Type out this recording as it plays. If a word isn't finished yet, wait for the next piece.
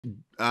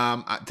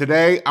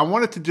Today I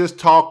wanted to just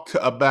talk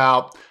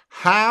about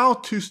how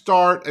to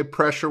start a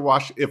pressure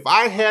washer. If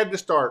I had to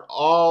start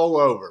all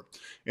over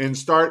and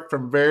start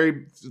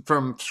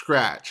from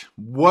scratch,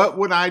 what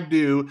would I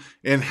do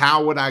and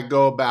how would I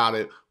go about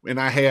it when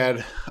I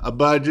had a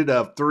budget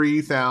of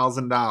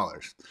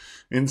 $3,000?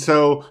 And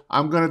so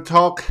I'm going to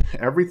talk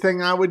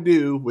everything I would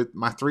do with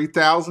my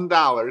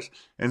 $3,000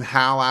 and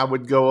how I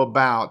would go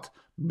about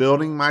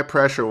building my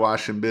pressure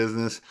washing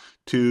business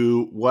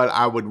to what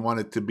I would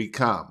want it to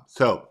become.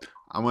 So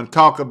I'm going to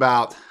talk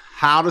about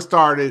how to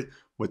start it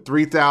with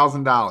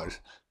 $3,000.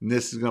 And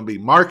this is going to be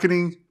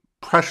marketing,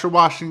 pressure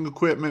washing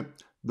equipment,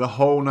 the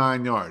whole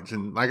 9 yards.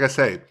 And like I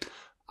say,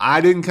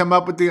 I didn't come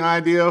up with the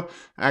idea.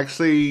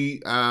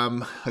 Actually,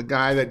 a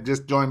guy that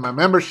just joined my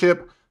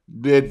membership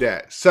did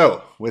that.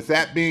 So with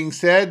that being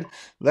said,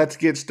 let's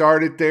get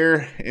started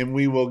there and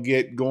we will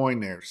get going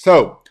there.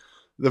 So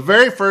the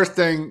very first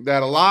thing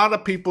that a lot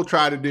of people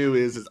try to do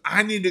is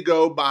I need to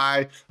go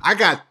buy, I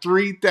got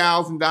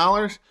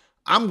 $3,000.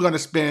 I'm going to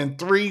spend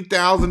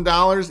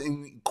 $3,000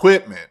 in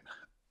equipment.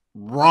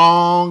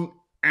 Wrong.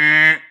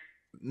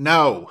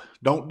 No,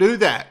 don't do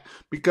that.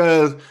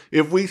 Because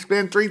if we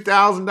spend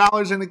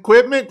 $3,000 in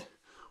equipment,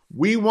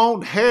 we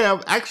won't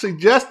have, actually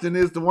Justin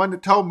is the one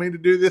that told me to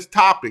do this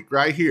topic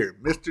right here.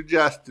 Mr.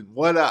 Justin,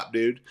 what up,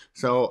 dude?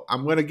 So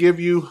I'm going to give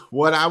you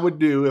what I would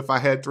do if I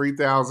had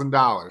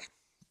 $3,000.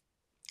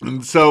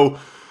 And so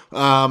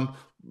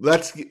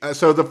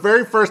so the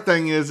very first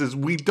thing is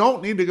we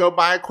don't need to go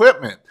buy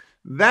equipment.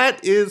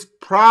 That is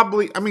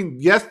probably,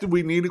 yes, do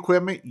we need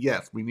equipment?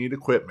 Yes, we need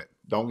equipment.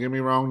 Don't get me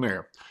wrong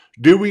there.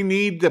 Do we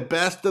need the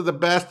best of the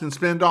best and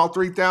spend all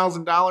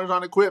 $3,000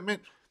 on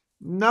equipment?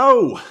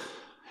 No.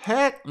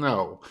 Heck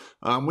no.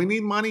 We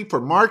need money for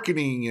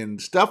marketing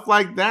and stuff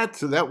like that,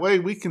 so that way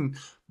we can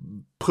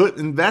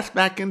invest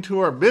back into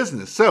our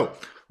business. So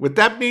with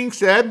that being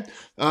said,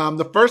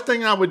 the first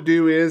thing I would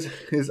do is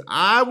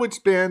I would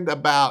spend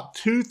about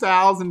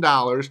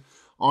 $2,000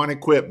 on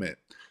equipment.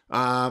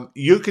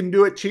 You can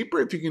do it cheaper.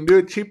 If you can do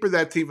it cheaper,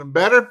 that's even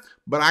better.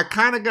 But I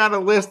kind of got a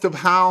list of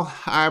how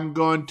I'm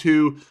going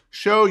to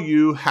show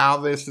you how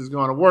this is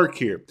going to work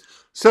here.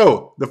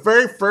 So the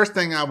very first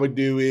thing I would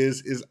do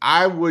is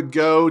I would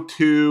go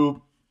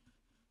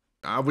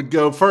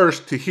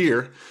first to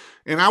here,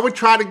 and I would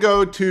try to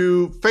go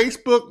to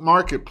Facebook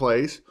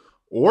Marketplace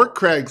or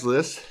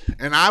Craigslist,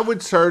 and I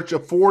would search a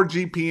 4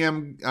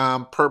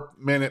 GPM per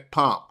minute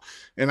pump.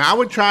 And I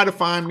would try to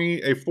find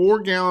me a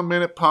 4-gallon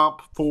minute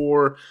pump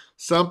for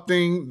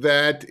something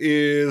that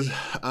is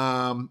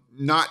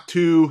not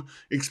too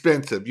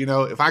expensive. You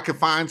know, if I could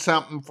find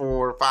something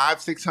for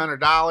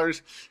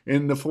 $500-600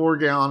 in the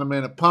 4-gallon a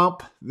minute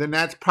pump, then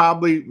that's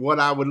probably what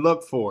I would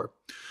look for.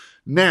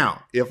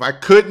 Now, if I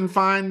couldn't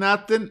find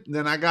nothing,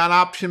 then I got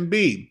option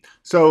B.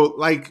 So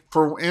like,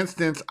 for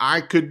instance,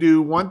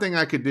 one thing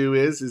I could do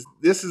is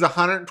this is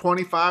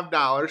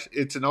 $125.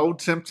 It's an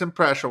old Simpson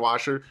pressure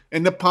washer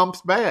and the pump's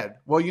bad.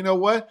 Well, you know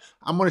what?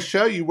 I'm going to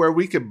show you where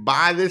we could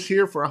buy this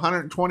here for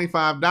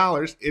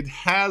 $125. It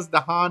has the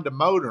Honda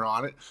motor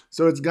on it.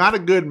 So it's got a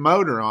good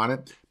motor on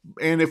it.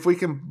 And if we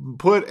can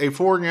put a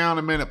 4-gallon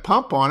a minute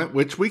pump on it,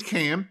 which we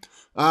can,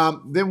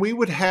 then we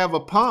would have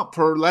a pump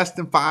for less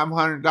than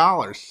 $500,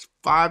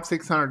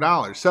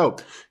 $600. So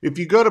if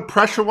you go to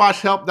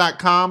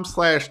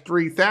pressurewashhelp.com/3000,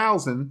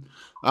 3000,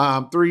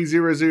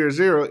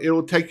 it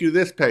will take you to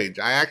this page.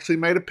 I actually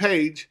made a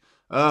page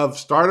of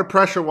start a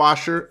pressure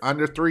washer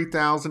under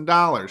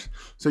 $3,000.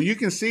 So you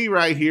can see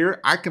right here,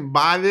 I can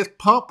buy this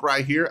pump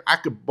right here. I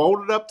could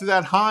bolt it up to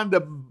that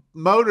Honda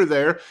motor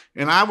there,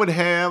 and I would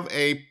have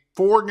a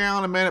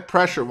 4-gallon a minute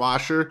pressure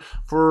washer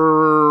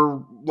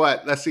for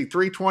what? Let's see,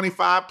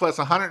 $325 plus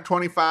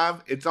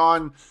 $125. It's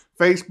on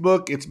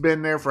Facebook. It's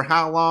been there for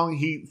how long?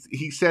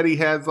 He said he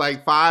has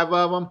like 5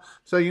 of them.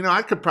 So, you know,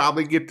 I could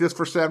probably get this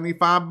for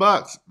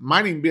 $75.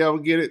 Might even be able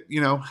to get it,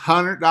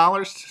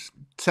 $100,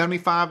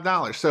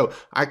 $75. So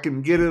I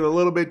can get it a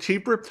little bit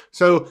cheaper.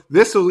 So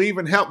this will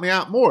even help me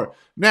out more.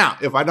 Now,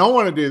 if I don't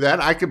want to do that,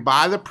 I could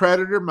buy the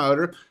Predator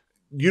motor.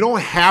 You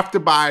don't have to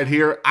buy it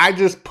here. I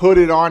just put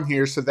it on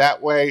here so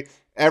that way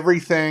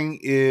everything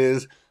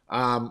is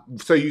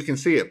so you can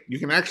see it. You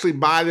can actually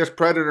buy this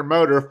Predator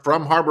motor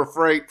from Harbor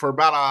Freight for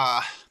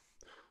about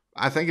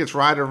I think it's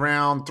right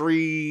around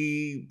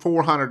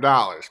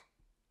 $400.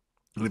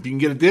 And if you can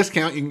get a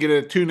discount, you can get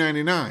it at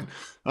 $299.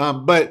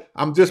 But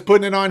I'm just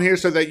putting it on here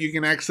so that you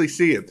can actually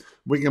see it.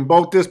 We can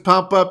bolt this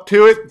pump up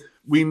to it.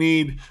 We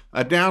need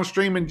a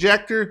downstream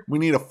injector. We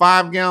need a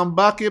 5-gallon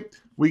bucket.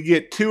 We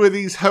get 2 of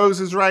these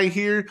hoses right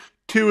here,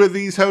 2 of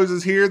these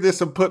hoses here.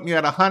 This will put me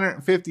at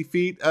 150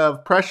 feet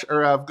of pressure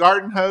or of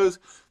garden hose.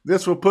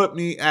 This will put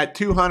me at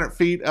 200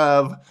 feet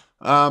of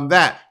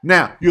that.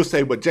 Now, you'll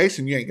say, but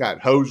Jason, you ain't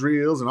got hose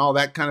reels and all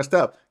that kind of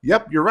stuff.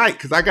 Yep, you're right,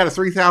 because I got a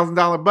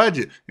 $3,000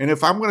 budget. And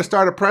if I'm going to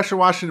start a pressure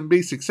washing and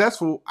be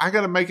successful, I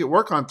got to make it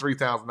work on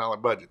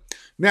 $3,000 budget.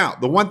 Now,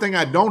 the one thing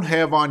I don't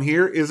have on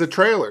here is a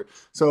trailer.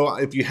 So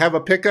if you have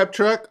a pickup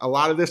truck, a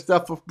lot of this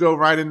stuff will go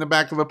right in the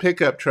back of a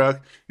pickup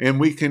truck, and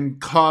we can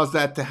cause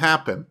that to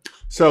happen.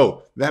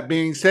 So that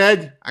being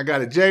said, I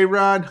got a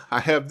J-rod. I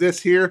have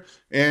this here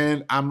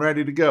and I'm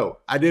ready to go.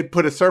 I did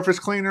put a surface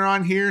cleaner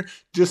on here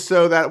just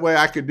so that way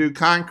I could do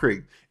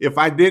concrete. If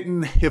I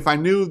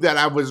knew that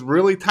I was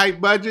really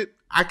tight budget,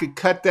 I could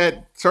cut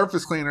that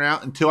surface cleaner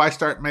out until I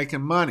start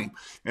making money.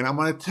 And I'm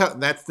going to tell,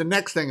 that's the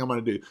next thing I'm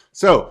going to do.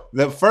 So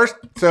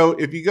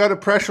if you go to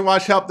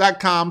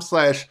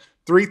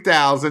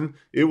pressurewashhelp.com/3000,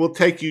 it will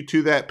take you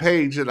to that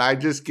page that I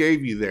just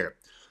gave you there.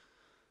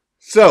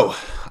 So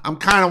I'm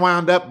kind of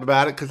wound up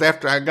about it because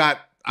after I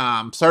got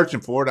searching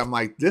for it, I'm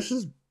like, this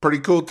is pretty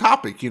cool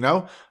topic, you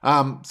know?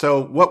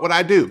 So what would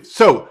I do?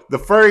 So the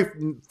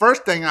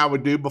first thing I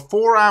would do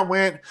before I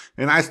went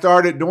and I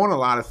started doing a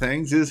lot of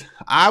things is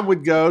I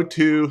would go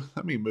to,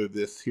 let me move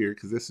this here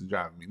because this is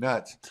driving me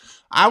nuts.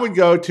 I would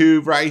go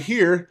to right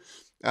here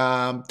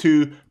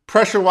to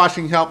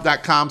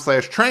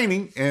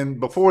pressurewashinghelp.com/training. And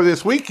before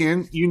this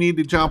weekend, you need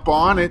to jump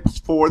on it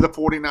for the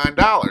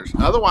 $49.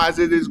 Otherwise,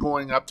 it is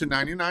going up to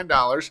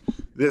 $99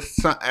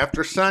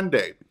 after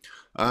Sunday.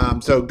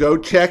 So go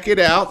check it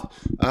out.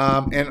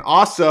 And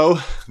also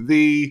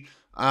the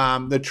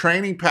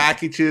training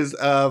packages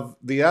of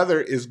the other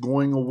is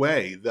going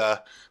away.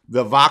 The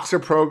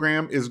Voxer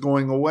program is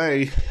going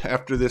away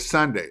after this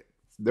Sunday.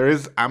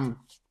 I'm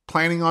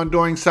planning on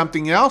doing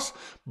something else,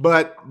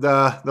 but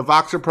the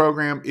Voxer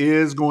program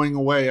is going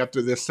away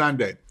after this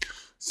Sunday.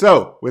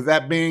 So with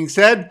that being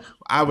said,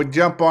 I would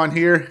jump on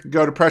here,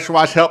 go to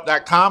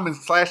pressurewashhelp.com and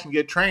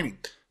get training.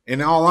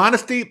 In all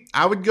honesty,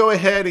 I would go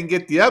ahead and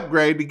get the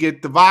upgrade to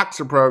get the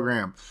Voxer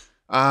program.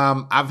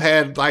 I've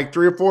had like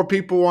 3 or 4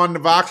 people on the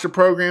Voxer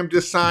program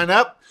just sign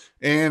up.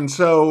 And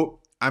so,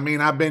 I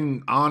mean, I've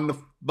been on the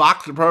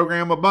Voxer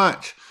program a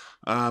bunch.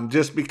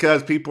 Just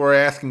because people are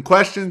asking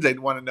questions, they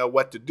want to know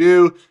what to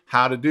do,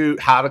 how to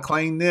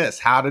clean this,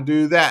 how to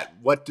do that,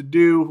 what to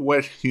do,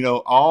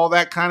 all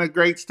that kind of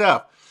great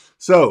stuff.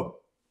 So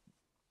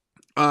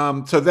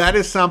that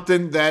is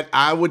something that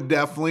I would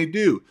definitely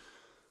do.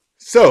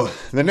 So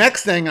the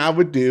next thing I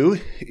would do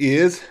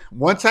is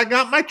once I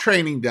got my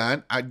training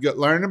done, I'd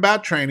learn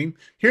about training.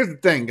 Here's the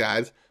thing,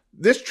 guys.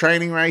 This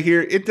training right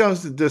here, it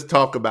doesn't just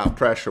talk about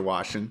pressure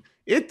washing.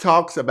 It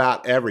talks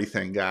about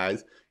everything,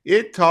 guys.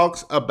 It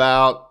talks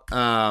about,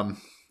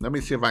 let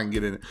me see if I can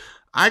get in.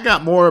 I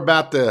got more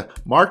about the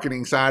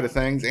marketing side of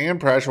things and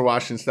pressure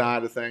washing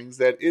side of things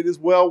that it is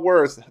well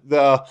worth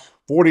the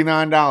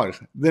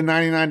 $49, the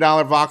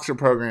 $99 Voxer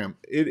program.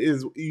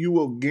 You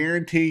will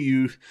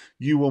guarantee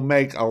you will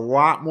make a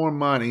lot more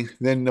money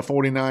than the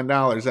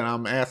 $49 that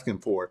I'm asking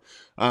for.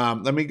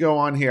 Let me go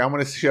on here. I'm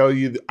going to show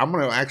you, I'm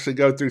going to actually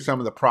go through some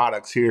of the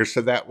products here so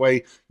that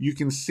way you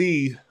can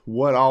see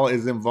what all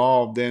is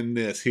involved in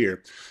this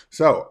here.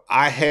 So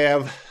I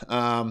have,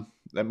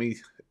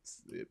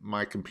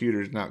 my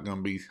computer is not going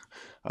to be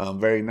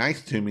very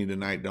nice to me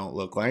tonight, don't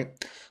look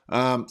like.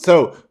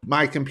 So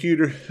my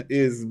computer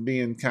is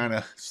being kind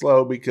of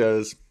slow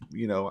because,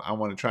 I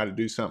want to try to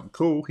do something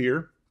cool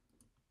here.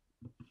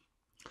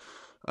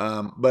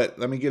 But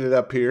let me get it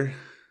up here.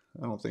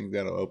 I don't think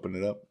that'll open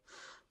it up.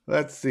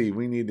 Let's see.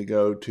 We need to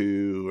go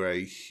to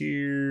right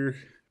here,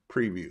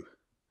 preview.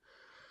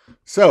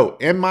 So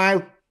in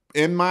my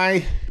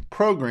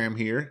program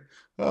here,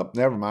 oh,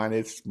 never mind.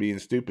 It's being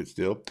stupid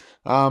still.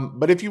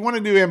 But if you want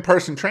to do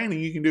in-person training,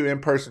 you can do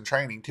in-person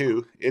training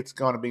too. It's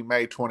going to be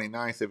May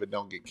 29th if it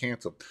don't get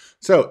canceled.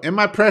 So in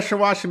my pressure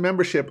washing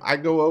membership, I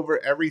go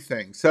over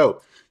everything.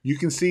 So you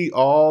can see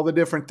all the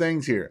different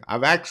things here.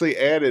 I've actually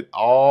added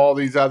all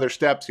these other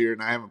steps here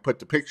and I haven't put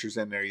the pictures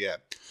in there yet.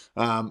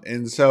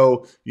 And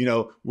so,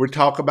 we're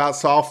talking about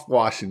soft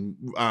washing,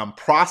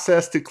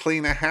 process to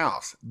clean a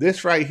house.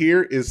 This right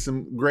here is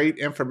some great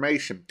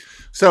information.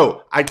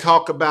 So I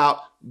talk about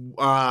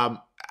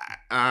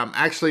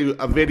actually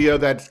a video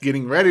that's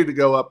getting ready to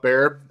go up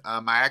there.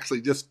 I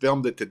actually just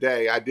filmed it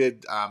today. I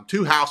did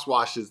 2 house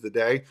washes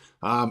today,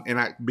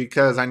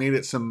 because I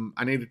needed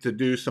to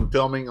do some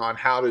filming on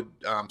how to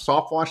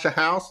soft wash a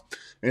house,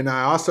 and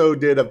I also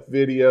did a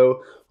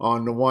video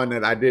on the one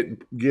that I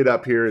didn't get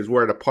up here is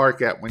where to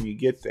park at when you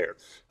get there.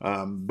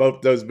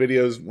 Both those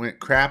videos went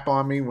crap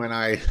on me when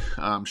I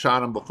shot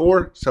them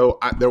before, so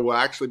there will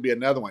actually be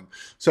another one.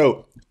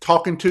 So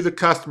talking to the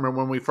customer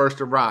when we first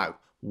arrive.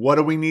 What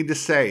do we need to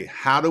say?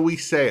 How do we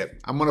say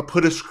it? I'm going to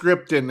put a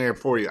script in there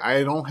for you.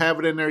 I don't have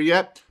it in there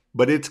yet,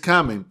 but it's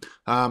coming.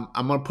 I'm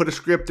going to put a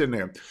script in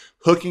there.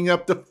 Hooking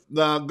up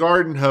the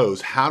garden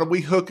hose. How do we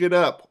hook it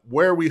up?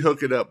 Where we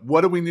hook it up? What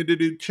do we need to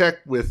do? Check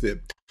with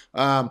it.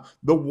 The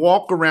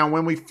walk around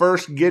when we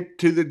first get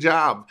to the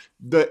job.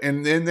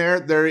 And then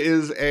there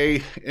is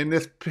in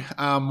this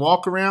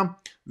walk around,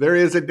 there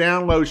is a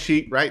download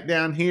sheet right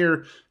down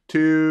here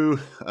to,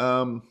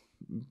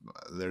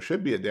 there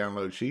should be a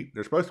download sheet.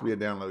 There's supposed to be a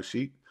download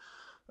sheet.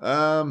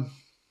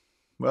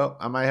 Well,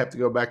 I might have to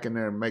go back in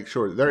there and make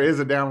sure. There is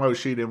a download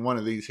sheet in one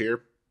of these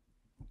here.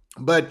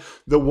 But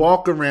the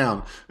walk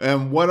around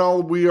and what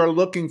all we are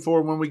looking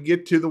for when we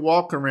get to the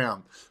walk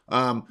around,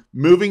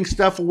 moving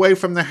stuff away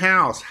from the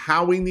house,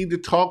 how we need to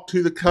talk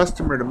to the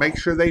customer to make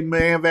sure they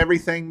may have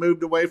everything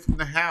moved away from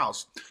the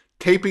house,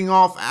 taping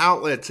off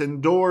outlets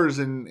and doors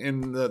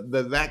and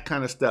that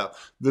kind of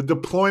stuff, the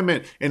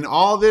deployment, and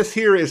all this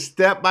here is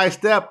step by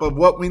step of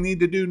what we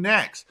need to do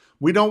next.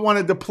 We don't want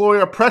to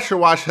deploy a pressure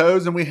wash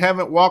hose and we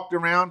haven't walked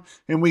around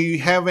and we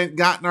haven't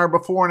gotten our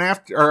before and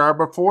after, or our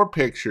before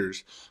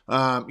pictures.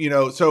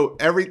 So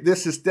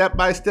this is step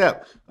by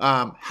step.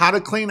 How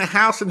to clean a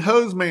house and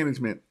hose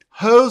management.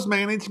 Hose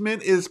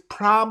management is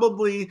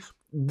probably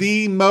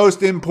the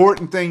most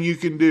important thing you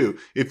can do.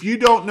 If you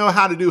don't know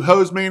how to do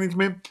hose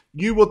management,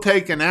 you will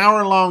take an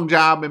hour-long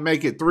job and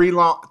make it 3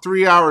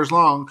 hours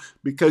long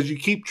because you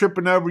keep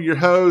tripping over your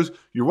hose.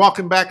 You're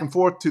walking back and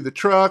forth to the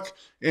truck,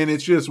 and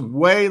it's just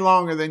way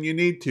longer than you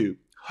need to.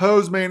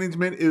 Hose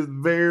management is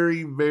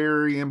very,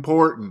 very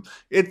important.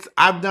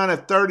 I've done a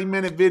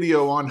 30-minute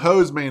video on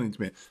hose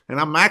management, and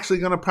I'm actually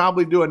going to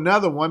probably do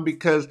another one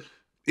because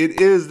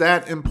it is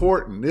that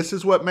important. This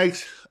is what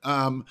makes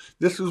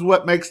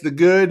the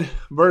good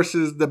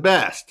versus the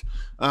best.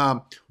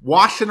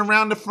 Washing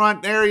around the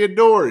front area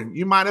door.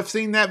 You might have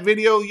seen that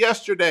video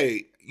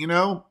yesterday.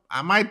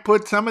 I might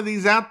put some of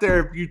these out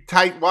there. If you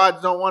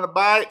tightwads don't want to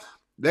buy it,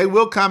 they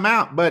will come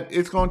out, but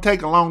it's going to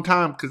take a long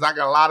time because I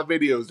got a lot of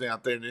videos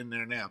out there in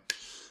there now.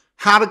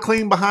 How to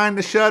clean behind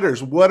the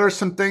shutters. What are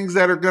some things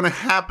that are going to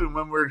happen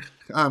when we're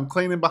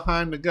cleaning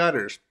behind the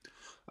gutters?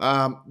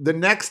 The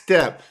next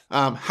step,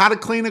 how to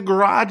clean a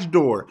garage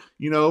door.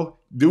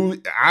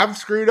 I've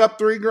screwed up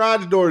 3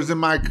 garage doors in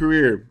my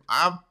career.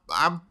 I've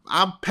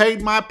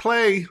paid my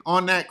play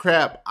on that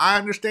crap. I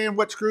understand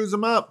what screws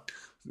them up.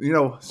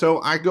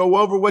 So I go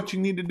over what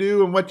you need to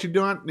do and what you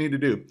don't need to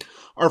do.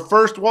 Our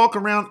first walk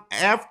around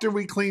after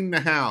we clean the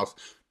house,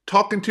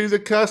 talking to the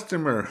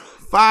customer,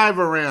 5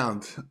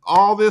 arounds,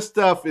 all this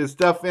stuff is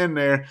stuff in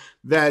there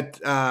that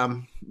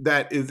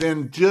is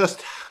in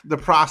just the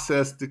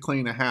process to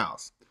clean a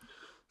house.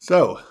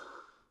 So,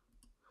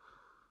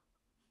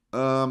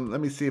 let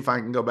me see if I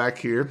can go back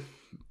here.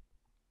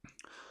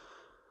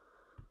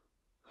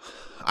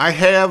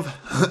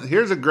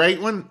 Here's a great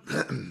one.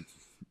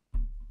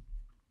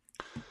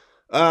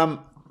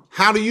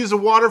 How to use a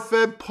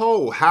water-fed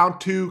pole, how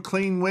to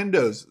clean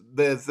windows,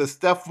 the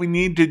stuff we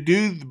need to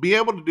do to be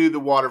able to do the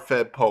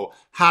water-fed pole,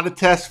 how to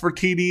test for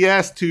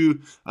TDS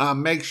to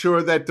make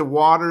sure that the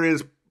water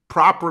is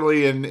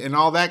properly and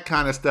all that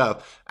kind of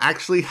stuff.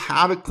 Actually,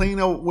 how to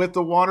clean with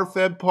a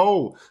water-fed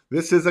pole.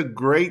 This is a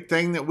great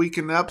thing that we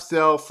can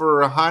upsell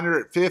for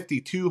 $150,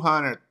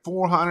 $200,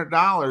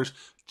 $400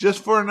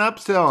 just for an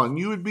upsell. And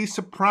you would be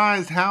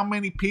surprised how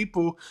many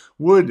people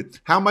would.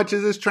 How much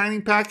is this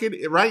training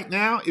packet? Right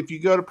now, if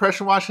you go to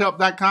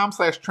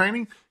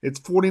pressurewashhelp.com/training, it's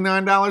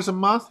 $49 a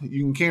month.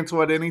 You can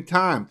cancel at any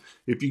time.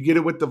 If you get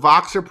it with the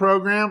Voxer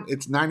program,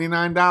 it's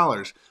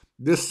 $99.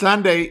 This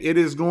Sunday, it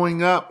is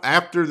going up.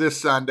 After this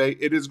Sunday,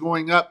 it is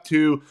going up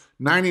to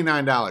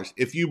 $99.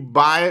 If you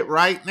buy it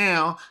right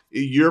now,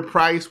 your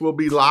price will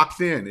be locked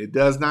in. It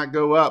does not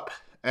go up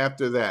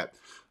after that.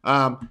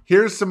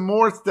 Here's some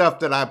more stuff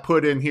that I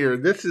put in here.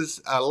 This is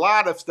a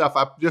lot of stuff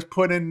I just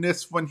put in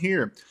this one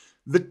here.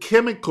 The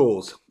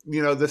chemicals,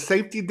 the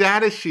safety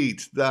data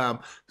sheets, the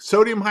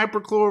sodium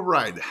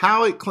hypochlorite,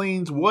 how it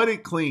cleans, what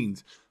it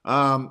cleans.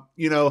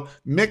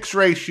 Mix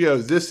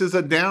ratios. This is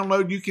a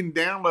download you can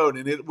download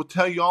and it will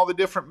tell you all the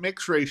different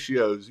mix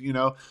ratios,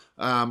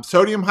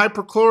 sodium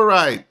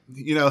hypochlorite,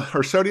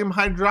 or sodium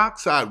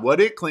hydroxide,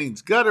 what it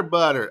cleans, gutter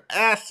butter,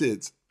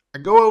 acids. I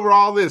go over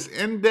all this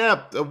in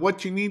depth of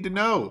what you need to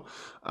know.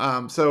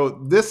 So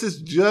this is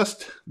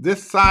just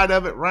this side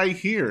of it right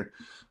here.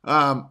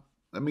 Let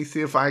me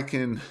see if I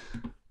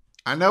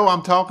know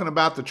I'm talking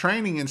about the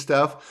training and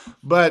stuff,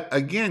 but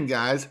again,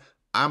 guys,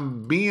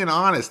 I'm being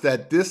honest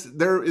that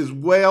there is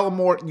well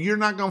more. You're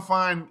not going to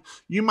find,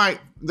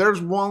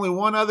 there's only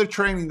one other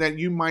training that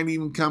you might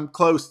even come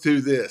close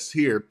to this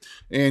here.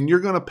 And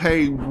you're going to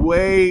pay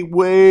way,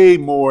 way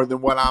more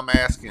than what I'm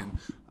asking.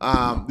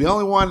 The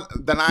only one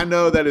that I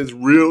know that is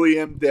really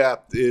in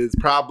depth is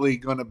probably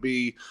going to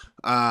be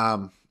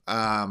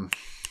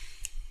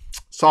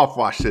soft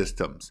wash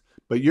systems.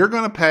 But you're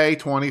going to pay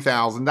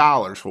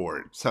 $20,000 for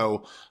it.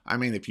 So,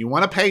 if you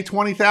want to pay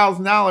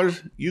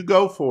 $20,000, you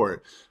go for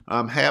it.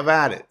 Have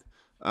at it.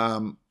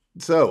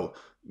 So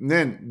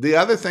then the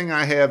other thing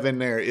I have in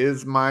there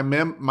is my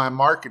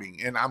marketing.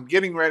 And I'm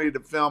getting ready to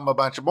film a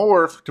bunch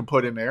more to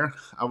put in there.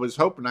 I was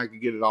hoping I could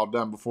get it all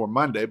done before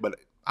Monday, but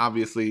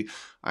obviously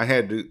I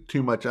had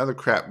too much other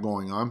crap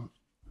going on.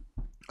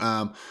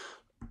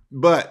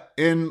 But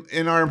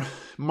in our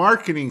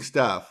marketing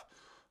stuff,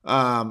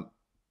 let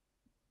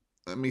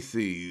me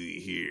see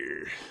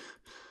here.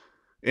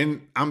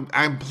 And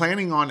I'm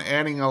planning on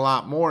adding a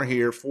lot more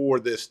here for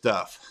this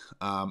stuff.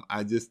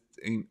 I just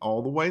ain't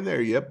all the way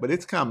there yet, but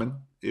it's coming.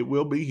 It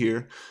will be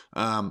here.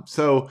 But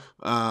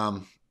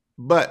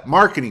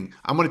marketing,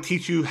 I'm going to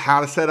teach you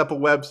how to set up a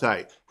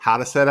website, how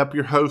to set up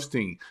your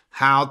hosting,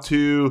 how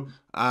to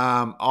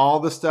all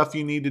the stuff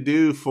you need to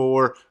do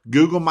for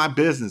Google My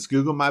Business.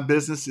 Google My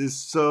Business is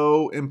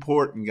so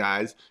important,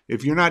 guys.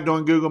 If you're not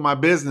doing Google My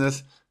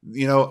Business,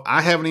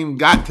 I haven't even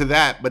got to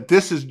that, but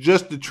this is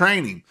just the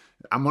training.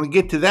 I'm going to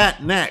get to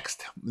that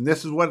next. And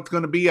this is what it's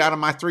going to be out of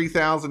my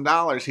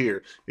 $3,000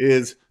 here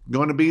is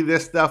going to be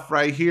this stuff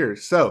right here.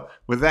 So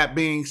with that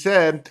being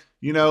said,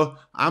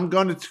 I'm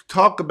going to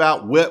talk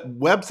about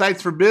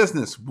websites for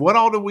business. What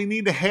all do we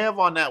need to have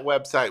on that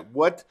website?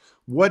 What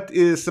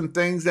is some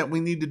things that we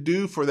need to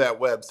do for that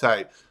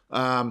website?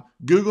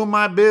 Google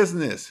My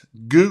Business,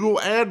 Google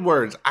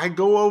AdWords. I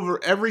go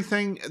over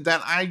everything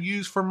that I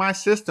use for my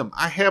system.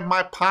 I have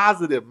my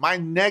positive, my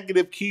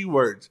negative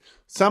keywords,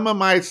 some of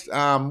my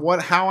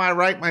how I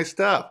write my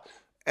stuff.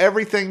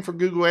 Everything for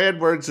Google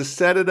AdWords is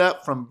set it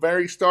up from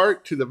very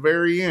start to the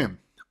very end.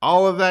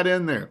 All of that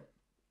in there.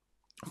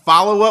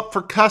 Follow up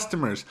for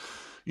customers.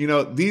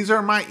 These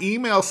are my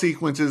email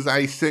sequences I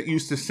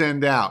used to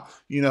send out.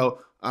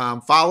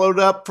 Followed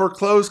up for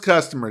closed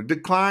customer,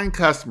 declined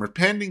customers,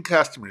 pending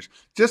customers.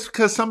 Just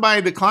because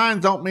somebody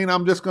declines don't mean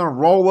I'm just going to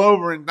roll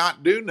over and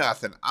not do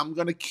nothing. I'm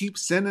going to keep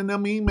sending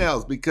them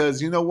emails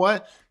because you know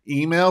what?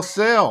 Emails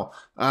sell.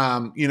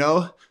 I'm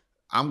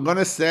going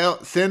to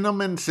send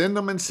them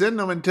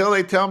until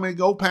they tell me to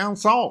go pound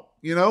salt,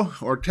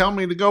 or tell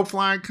me to go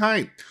fly a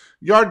kite.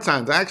 Yard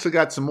signs. I actually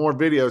got some more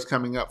videos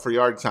coming up for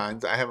yard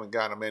signs. I haven't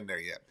got them in there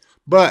yet.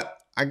 But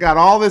I got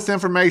all this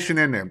information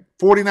in there.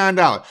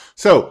 $49.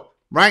 So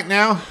right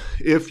now,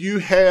 if you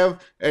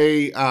have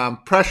a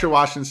pressure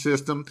washing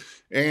system,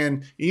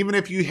 and even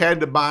if you had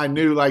to buy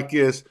new like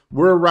this,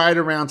 we're right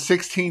around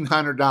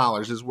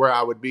 $1,600 is where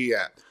I would be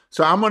at.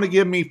 So I'm going to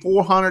give me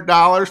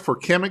 $400 for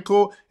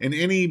chemical and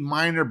any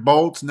minor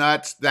bolts,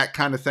 nuts, that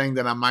kind of thing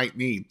that I might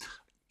need.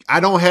 I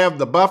don't have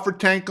the buffer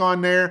tank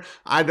on there.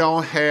 I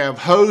don't have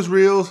hose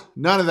reels,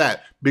 none of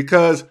that.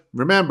 Because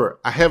remember,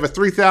 I have a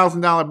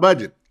 $3,000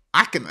 budget.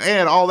 I can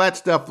add all that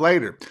stuff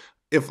later.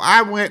 If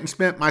I went and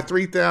spent my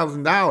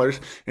 $3,000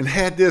 and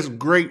had this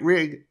great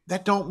rig,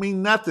 that don't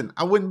mean nothing.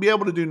 I wouldn't be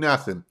able to do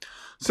nothing.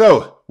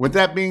 So with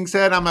that being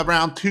said, I'm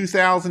around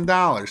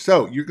 $2,000.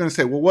 So you're going to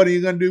say, well, what are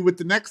you going to do with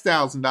the next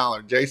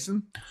 $1,000,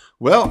 Jason?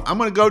 Well, I'm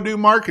going to go do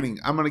marketing.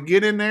 I'm going to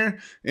get in there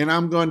and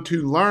I'm going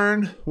to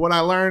learn what I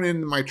learned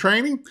in my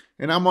training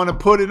and I'm going to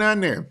put it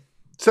on there.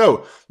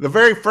 So the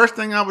very first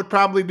thing I would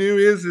probably do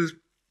is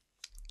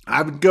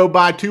I would go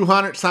buy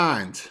 200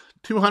 signs.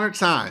 200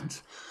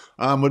 signs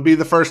would be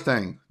the first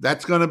thing.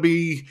 That's going to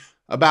be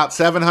about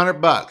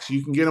 $700.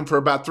 You can get them for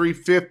about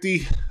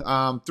 $350,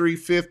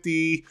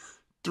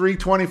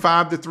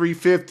 $325 to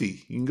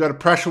 $350. You can go to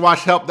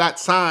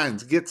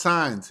pressurewashhelp.signs, get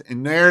signs,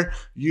 and there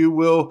you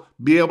will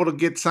be able to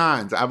get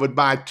signs. I would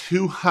buy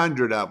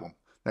 200 of them.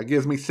 That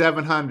gives me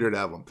 700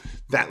 of them.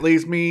 That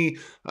leaves me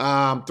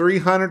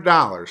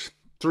 $300.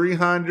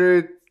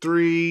 300,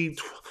 a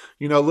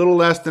little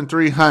less than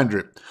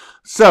 300.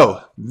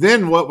 So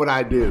then what would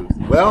I do?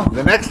 Well,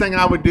 the next thing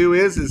I would do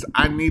is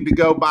I need to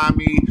go buy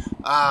me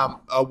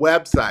a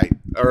website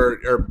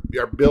or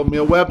build me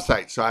a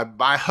website. So I'd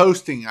buy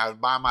hosting. I would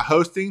buy my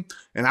hosting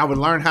and I would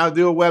learn how to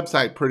do a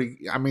website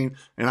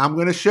and I'm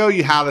going to show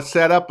you how to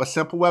set up a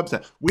simple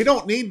website. We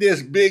don't need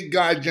this big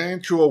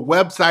gigantual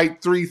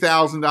website,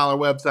 $3,000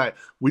 website.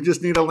 We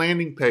just need a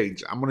landing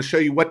page. I'm going to show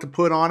you what to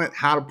put on it,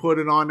 how to put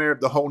it on there,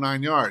 the whole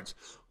 9 yards.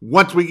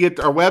 Once we get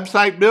our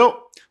website built,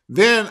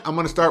 then I'm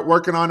going to start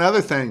working on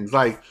other things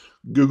like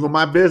Google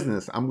My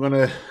Business. I'm going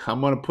to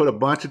put a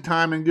bunch of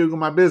time in Google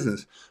My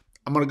Business.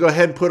 I'm going to go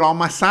ahead and put all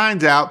my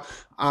signs out.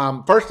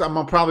 First, I'm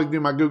going to probably do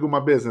my Google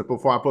My Business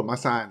before I put my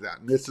signs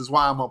out. And this is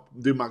why I'm going to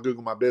do my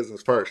Google My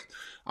Business first.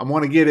 I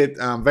want to get it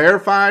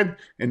verified,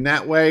 and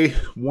that way,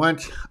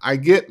 once I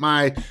get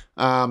my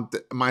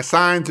my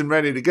signs and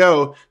ready to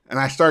go, and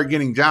I start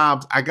getting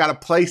jobs, I got a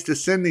place to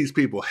send these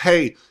people.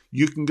 Hey,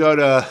 you can go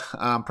to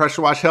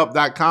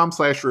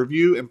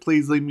pressurewashhelp.com/review and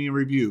please leave me a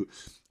review.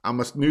 I'm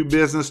a new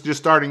business just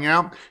starting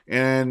out,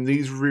 and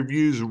these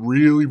reviews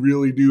really,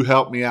 really do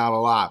help me out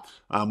a lot.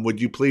 Would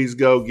you please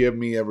go give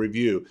me a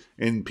review?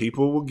 And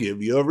people will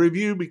give you a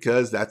review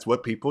because that's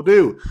what people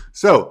do.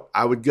 So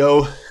I would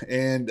go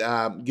and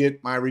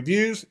get my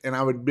reviews, and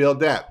I would build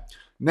that.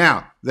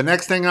 Now, the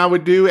next thing I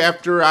would do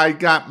after I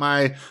got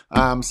my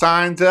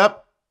signs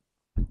up,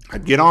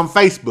 I'd get on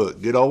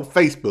Facebook, good old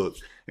Facebook.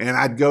 And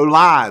I'd go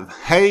live.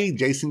 Hey,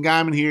 Jason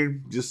Guyman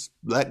here. Just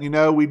letting you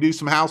know we do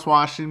some house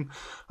washing.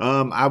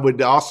 I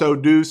would also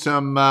do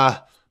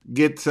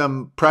get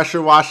some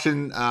pressure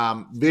washing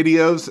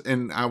videos,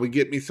 and I would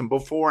get me some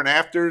before and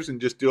afters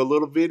and just do a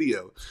little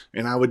video.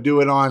 And I would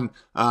do it on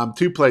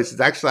 2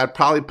 places. Actually, I'd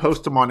probably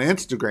post them on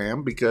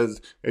Instagram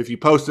because if you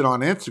post it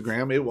on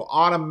Instagram, it will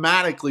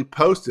automatically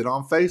post it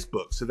on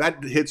Facebook. So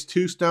that hits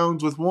 2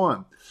 stones with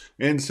 1.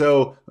 And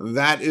so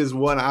that is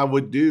what I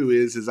would do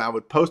is I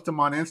would post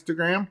them on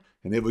Instagram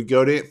and it would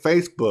go to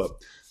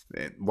Facebook.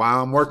 And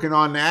while I'm working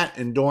on that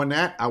and doing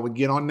that, I would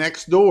get on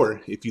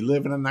Nextdoor. If you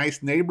live in a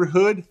nice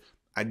neighborhood,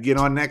 I'd get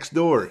on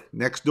Nextdoor.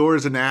 Nextdoor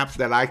is an app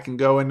that I can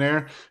go in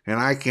there and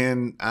I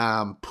can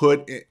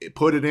put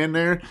it in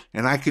there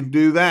and I can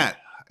do that.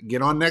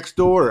 Get on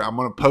Nextdoor. I'm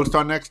going to post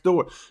on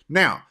Nextdoor.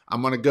 Now,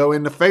 I'm going to go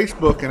into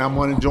Facebook and I'm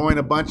going to join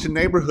a bunch of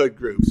neighborhood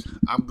groups.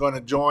 I'm going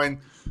to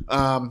join...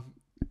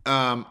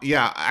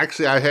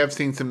 actually, I have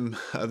seen some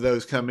of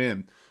those come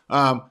in.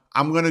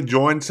 I'm going to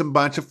join some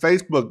bunch of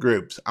Facebook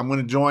groups. I'm going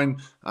to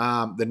join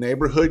the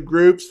neighborhood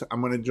groups.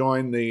 I'm going to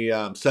join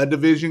the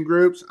subdivision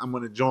groups. I'm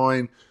going to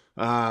join,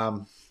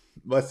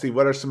 let's see,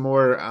 what are some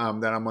more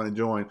that I'm going to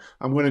join?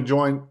 I'm going to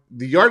join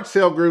the yard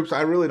sale groups.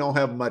 I really don't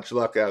have much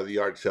luck out of the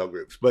yard sale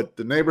groups, but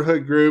the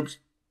neighborhood groups,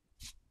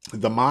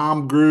 the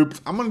mom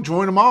groups, I'm going to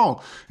join them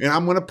all, and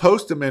I'm going to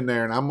post them in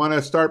there, and I'm going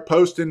to start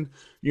posting.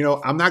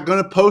 I'm not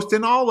going to post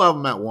in all of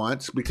them at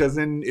once, because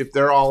then if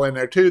they're all in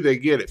there too, they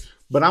get it.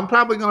 But I'm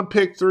probably going to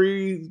pick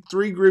three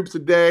groups a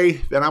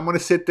day that I'm going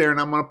to sit there and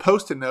I'm going to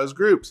post in those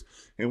groups.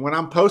 And when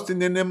I'm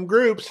posting in them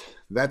groups,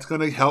 that's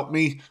going to help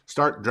me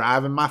start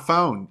driving my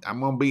phone. I'm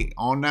going to be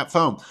on that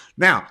phone.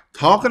 Now,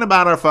 talking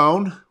about our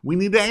phone, we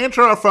need to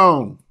answer our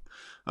phone.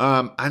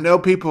 I know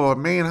people are,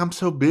 man, I'm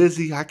so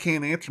busy, I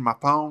can't answer my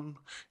phone.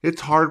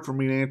 It's hard for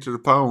me to answer the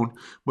phone.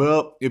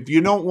 Well, if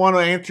you don't want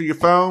to answer your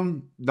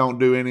phone, don't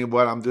do any of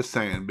what I'm just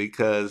saying,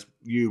 because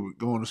you're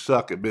going to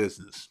suck at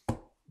business.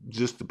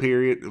 Just the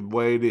period, the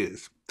way it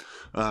is.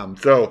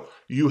 So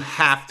you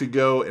have to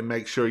go and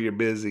make sure you're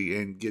busy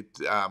and get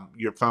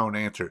your phone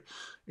answered.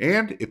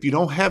 And if you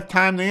don't have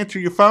time to answer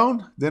your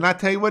phone, then I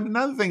tell you what,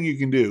 another thing you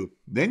can do.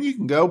 Then you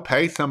can go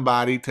pay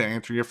somebody to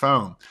answer your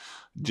phone.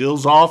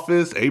 Jill's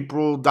office,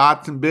 April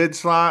Dotson bid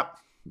slot,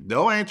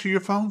 they'll answer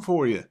your phone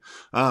for you.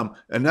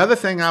 Another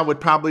thing I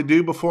would probably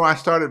do before I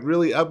started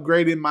really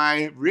upgrading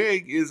my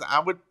rig is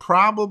I would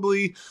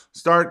probably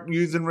start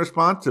using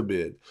Responsive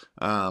Bid.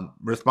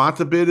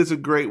 Responsive Bid is a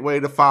great way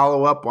to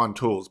follow up on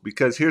tools,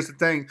 because here's the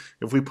thing.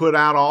 If we put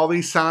out all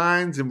these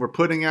signs and we're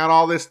putting out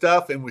all this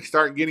stuff and we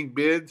start getting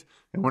bids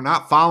and we're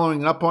not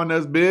following up on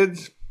those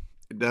bids,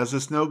 it does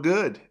us no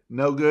good.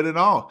 No good at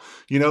all.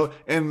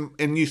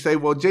 And you say,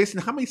 well,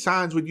 Jason, how many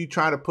signs would you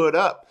try to put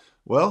up?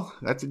 Well,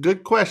 that's a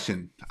good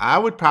question. I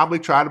would probably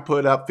try to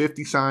put up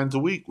 50 signs a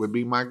week would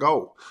be my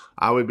goal.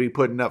 I would be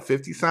putting up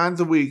 50 signs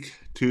a week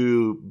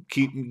to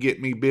get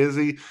me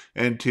busy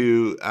and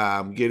to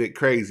get it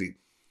crazy.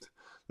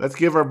 Let's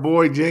give our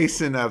boy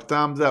Jason a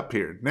thumbs up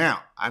here.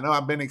 Now, I know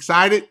I've been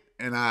excited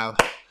and I've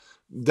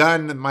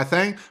done my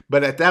thing,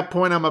 but at that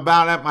point, I'm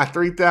about at my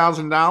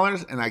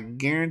 $3,000, and I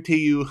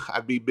guarantee you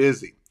I'd be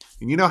busy.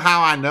 And you know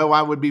how I know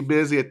I would be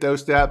busy at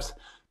those steps?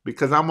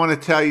 Because I'm going to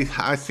tell you,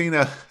 I seen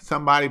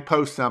somebody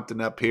post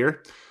something up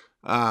here,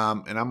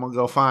 and I'm going to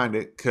go find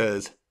it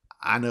because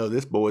I know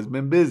this boy's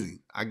been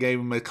busy. I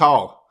gave him a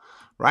call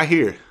right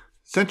here,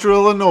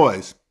 Central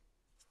Illinois.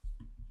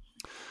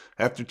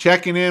 After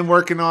checking in,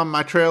 working on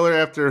my trailer,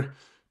 after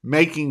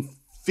making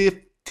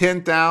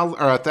 $10,000 or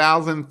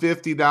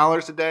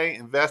 $1,050 a day,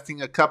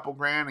 investing a couple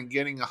grand and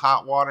getting a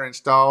hot water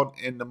installed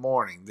in the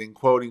morning, then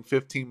quoting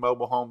 15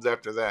 mobile homes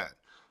after that.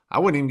 I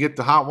wouldn't even get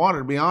the hot water,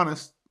 to be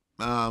honest.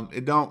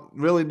 It don't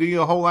really do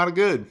you a whole lot of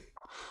good.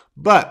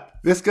 But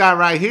this guy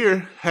right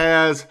here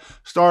has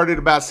started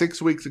about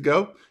 6 weeks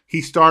ago.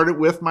 He started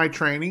with my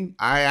training.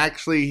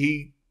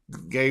 He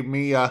gave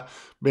me a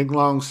big,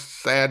 long,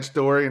 sad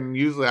story, and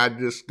usually I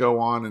just go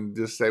on and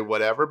just say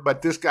whatever.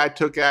 But this guy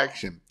took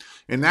action,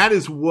 and that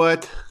is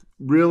what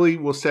really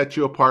will set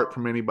you apart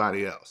from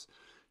anybody else.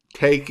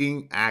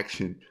 Taking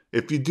action.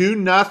 If you do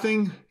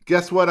nothing,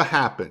 guess what'll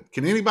happen?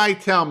 Can anybody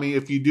tell me,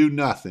 if you do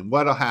nothing,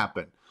 what'll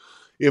happen?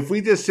 If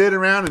we just sit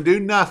around and do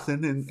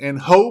nothing and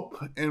hope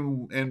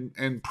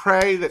and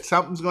pray that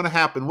something's going to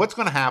happen, what's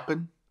going to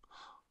happen?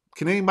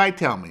 Can anybody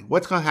tell me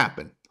what's going to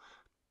happen?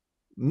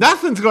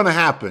 Nothing's going to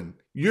happen.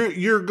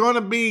 You're going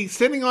to be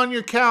sitting on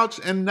your couch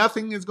and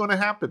nothing is going to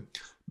happen.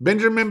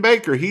 Benjamin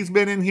Baker, he's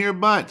been in here a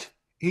bunch.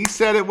 He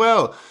said it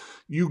well.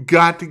 You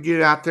got to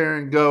get out there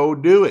and go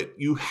do it.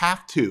 You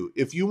have to.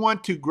 If you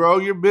want to grow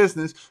your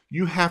business,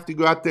 you have to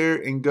go out there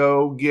and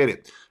go get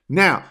it.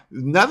 Now,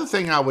 another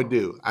thing I would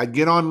do, I'd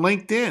get on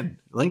LinkedIn.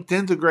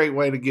 LinkedIn's a great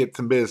way to get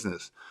some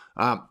business.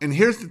 And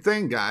here's the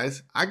thing,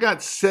 guys. I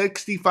got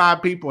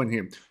 65 people in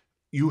here.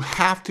 You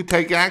have to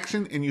take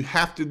action, and you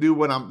have to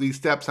do these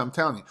steps I'm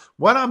telling you.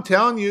 What I'm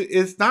telling you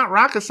is not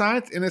rocket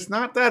science, and it's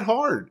not that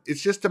hard.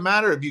 It's just a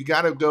matter of you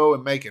got to go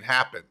and make it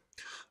happen.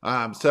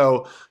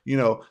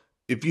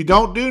 If you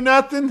don't do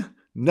nothing,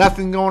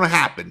 nothing going to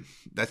happen.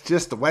 That's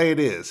just the way it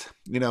is.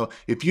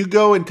 If you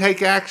go and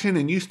take action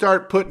and you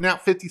start putting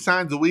out 50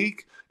 signs a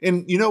week,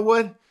 and you know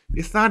what?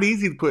 It's not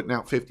easy to putting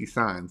out 50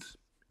 signs.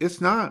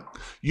 It's not.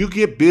 You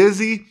get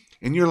busy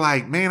and you're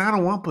like, man, I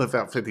don't want to put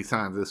out 50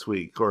 signs this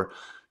week. Or,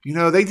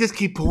 they just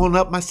keep pulling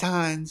up my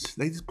signs.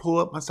 They just pull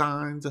up my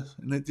signs,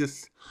 and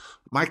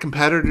my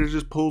competitor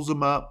just pulls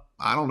them up.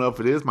 I don't know if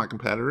it is my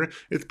competitor.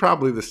 It's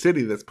probably the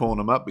city that's pulling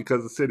them up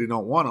because the city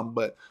don't want them.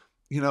 But,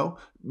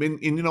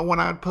 when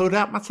I'd put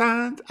out my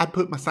signs, I'd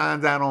put my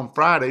signs out on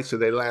Friday so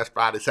they last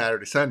Friday,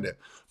 Saturday, Sunday.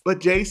 But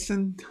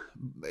Jason,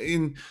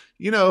 you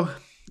know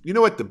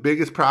what the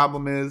biggest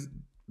problem is?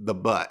 The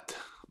but.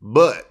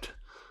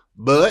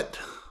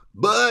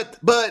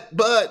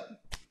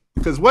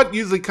 Because what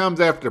usually comes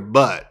after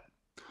but?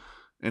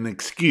 An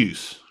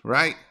excuse,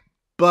 right?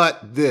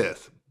 But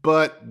this,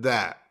 but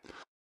that.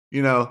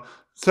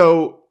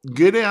 So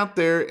get out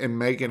there and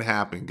make it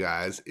happen,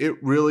 guys.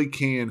 It really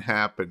can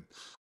happen.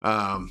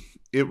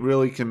 it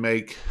really can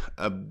make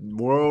a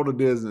world of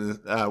business,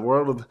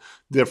 world of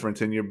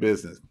difference in your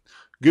business.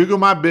 Google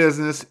My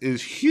Business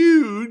is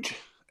huge.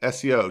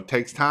 SEO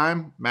takes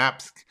time.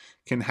 Maps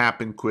can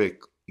happen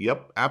quick.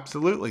 Yep,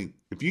 absolutely.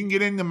 If you can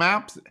get into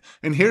maps,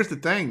 and here's the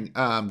thing,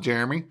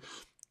 Jeremy,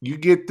 you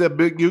get the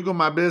big Google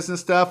My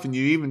Business stuff, and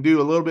you even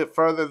do a little bit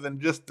further than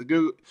just the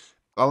Google.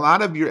 A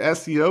lot of your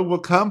SEO will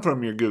come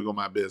from your Google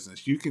My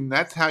Business. You can.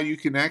 That's how you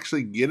can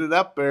actually get it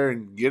up there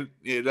and get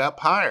it up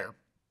higher.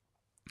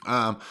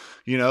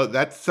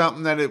 That's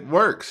something that it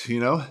works.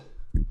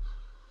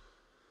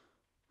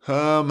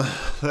 Um,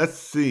 let's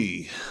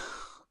see.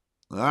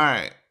 All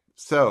right.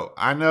 So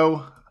I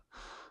know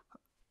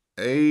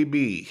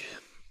AB.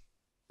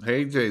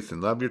 Hey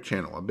Jason, love your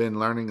channel. I've been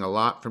learning a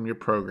lot from your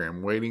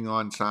program. Waiting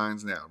on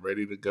signs now.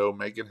 Ready to go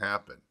make it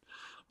happen.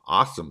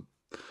 Awesome.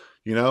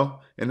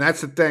 And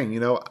that's the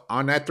thing,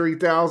 on that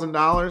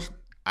 $3,000,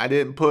 I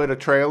didn't put a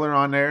trailer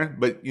on there,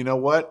 but you know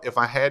what? If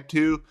I had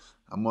to,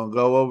 I'm going to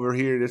go over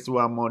here. This is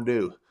what I'm going to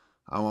do.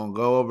 I'm going to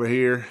go over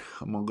here.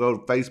 I'm going to go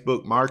to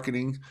Facebook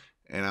marketing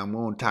and I'm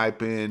going to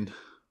type in,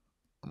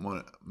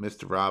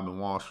 Mr. Robin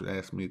Walsh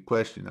asked me a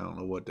question. I don't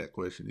know what that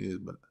question is,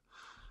 but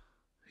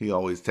he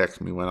always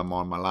texts me when I'm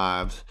on my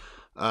lives.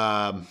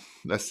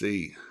 Let's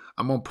see.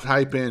 I'm going to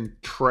type in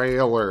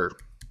trailer.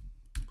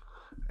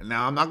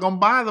 Now, I'm not going to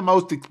buy the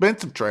most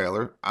expensive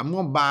trailer. I'm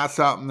going to buy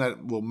something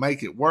that will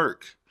make it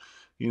work.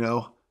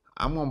 I'm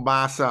going to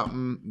buy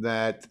something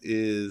that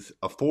is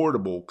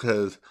affordable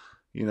because,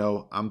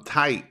 I'm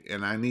tight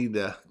and I need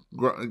to,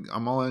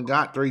 I'm only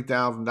got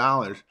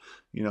 $3,000,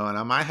 and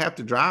I might have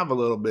to drive a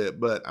little bit,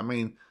 but I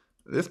mean,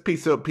 this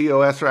piece of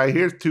POS right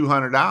here is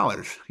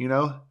 $200.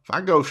 If I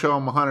go show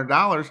them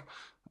 $100,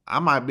 I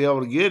might be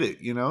able to get it,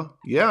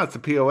 Yeah, it's a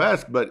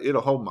POS, but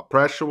it'll hold my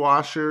pressure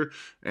washer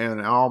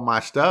and all my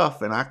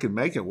stuff, and I can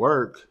make it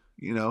work,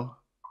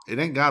 It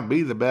ain't got to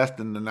be the best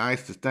and the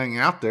nicest thing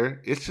out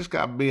there. It's just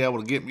got to be able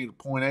to get me to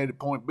point A to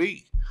point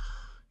B,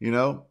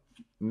 And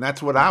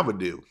that's what I would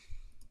do.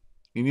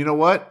 And you know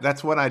what?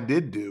 That's what I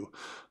did do.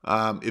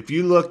 If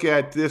you look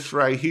at this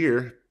right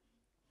here,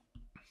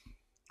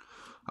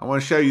 I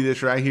want to show you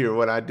this right here,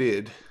 what I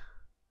did.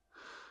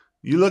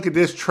 You look at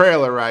this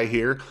trailer right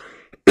here.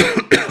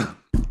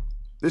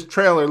 This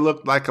trailer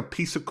looked like a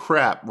piece of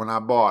crap when I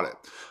bought it.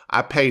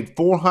 I paid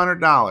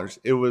 $400.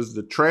 It was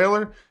the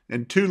trailer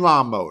and 2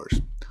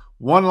 lawnmowers.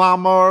 One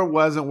lawnmower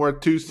wasn't worth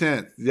 2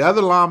 cents. The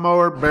other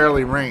lawnmower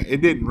barely ran.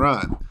 It didn't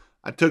run.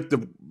 I took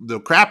the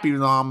crappy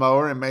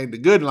lawnmower and made the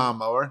good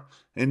lawnmower.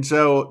 And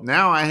so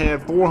now I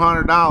had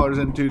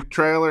 $400 into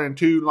trailer and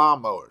 2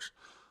 lawnmowers.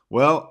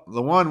 Well,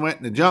 the one went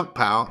in the junk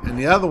pile, and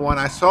the other one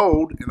I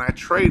sold, and I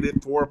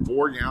traded for a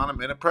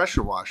 4-gallon-a-minute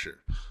pressure washer.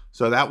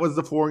 So that was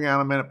the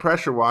 4-gallon-a-minute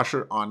pressure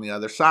washer on the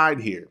other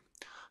side here.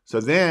 So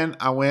then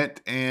I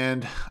went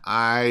and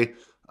I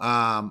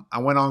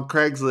went on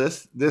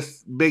Craigslist.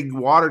 This big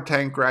water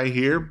tank right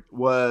here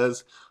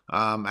was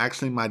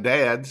actually my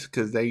dad's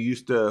because they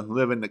used to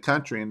live in the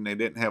country and they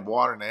didn't have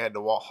water and they had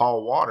to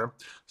haul water.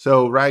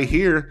 So right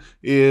here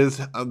is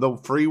the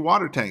free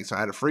water tank. So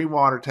I had a free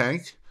water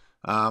tank.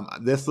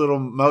 This little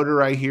motor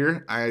right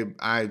here,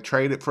 I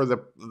traded for the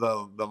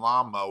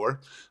lawnmower.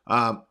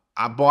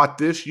 I bought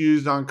this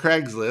used on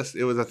Craigslist.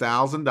 It was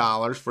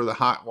 $1,000 for the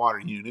hot water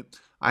unit.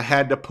 I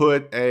had to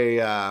put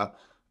a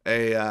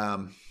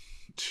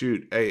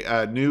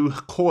new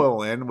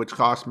coil in, which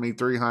cost me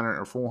 $300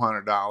 or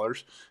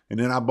 $400, and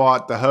then I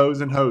bought the hose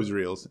and hose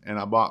reels, and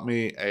I bought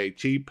me a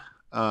cheap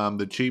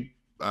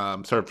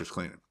surface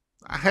cleaner.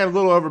 I had a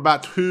little over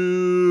about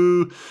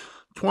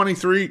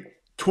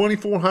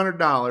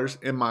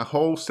 $2,400 in my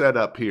whole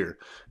setup here,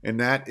 and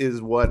that is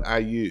what I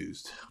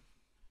used.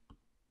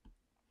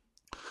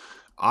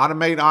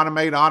 Automate,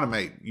 automate,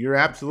 automate. You're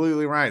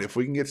absolutely right. If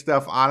we can get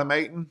stuff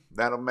automating,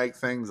 that'll make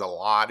things a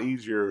lot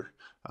easier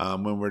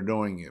when we're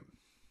doing it.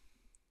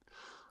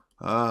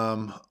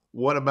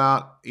 What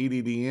about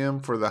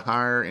EDDM for the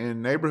higher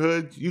end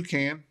neighborhoods? You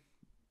can,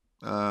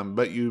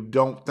 but you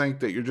don't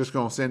think that you're just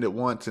going to send it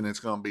once and it's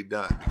going to be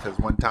done, because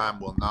one time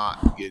will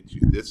not get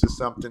you. This is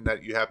something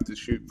that you have to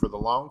shoot for the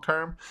long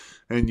term,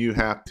 and you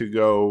have to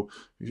go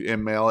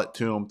and mail it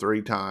to them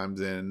 3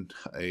 times in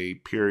a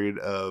period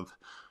of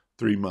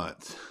 3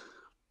 months.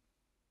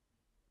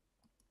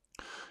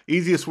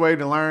 Easiest way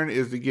to learn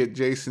is to get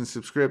Jason's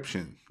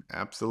subscription.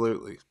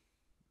 Absolutely.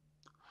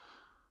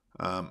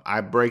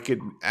 I break it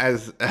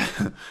as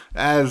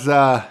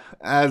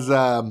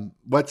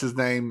what's his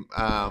name?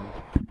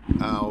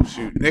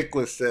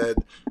 Nicholas said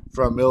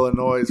from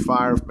Illinois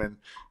fireman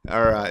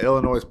or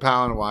Illinois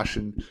power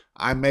washing.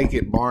 I make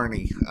it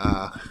Barney.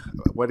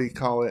 What do you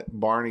call it?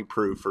 Barney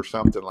proof or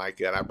something like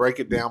that. I break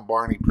it down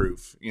Barney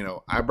proof.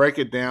 I break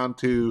it down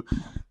to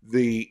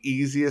the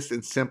easiest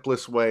and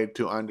simplest way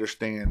to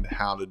understand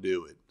how to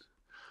do it.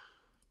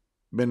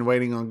 Been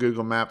waiting on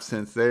Google Maps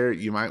since there.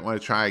 You might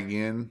want to try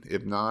again.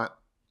 If not,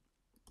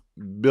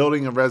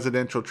 building a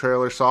residential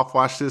trailer soft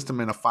wash system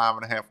in a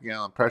 5.5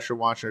 gallon pressure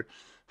washer.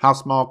 How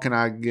small can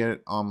I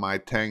get on my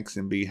tanks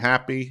and be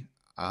happy?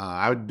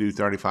 I would do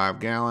 35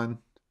 gallon.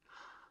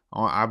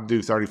 I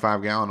do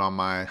 35 gallon on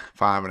my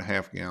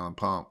 5.5 gallon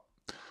pump.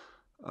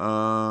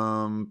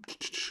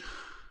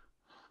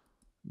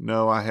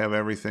 No, I have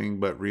everything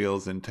but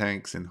reels and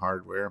tanks and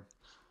hardware.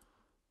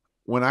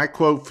 When I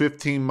quote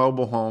 15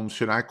 mobile homes,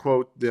 should I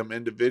quote them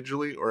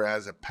individually or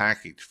as a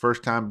package?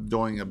 First time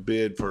doing a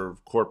bid for a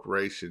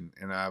corporation,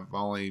 and I've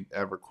only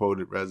ever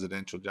quoted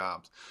residential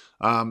jobs.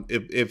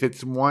 If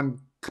it's one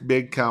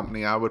big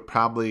company, I would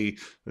probably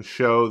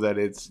show that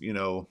it's,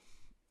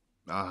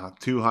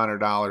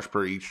 $200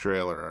 per each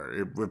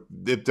trailer.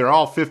 If they're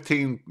all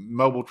 15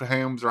 mobile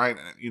homes, right?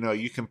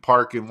 You can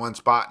park in one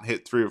spot and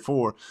hit 3 or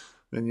 4.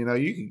 Then you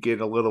can get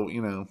a little,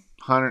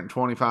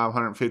 125,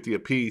 150 a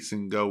piece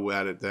and go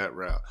at it that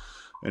route,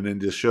 and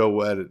then just show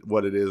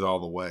what it is all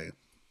the way.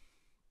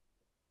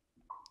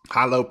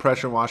 High low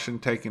pressure washing.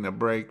 Taking a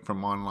break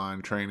from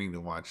online training to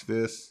watch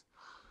this.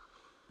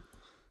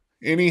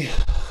 Any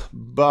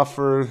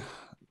buffer,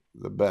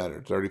 the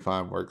better.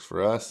 35 works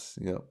for us.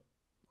 Yep.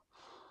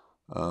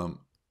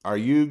 Are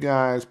you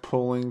guys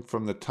pulling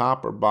from the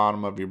top or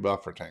bottom of your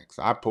buffer tanks?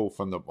 I pull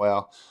from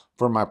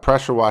for my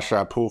pressure washer,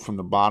 I pull from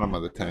the bottom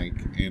of the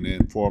tank. And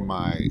then for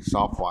my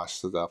soft wash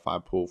stuff, I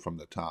pull from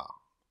the top.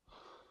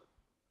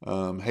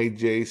 Hey,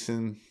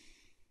 Jason,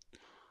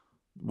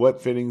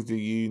 what fittings do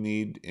you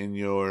need in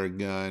your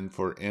gun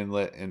for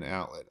inlet and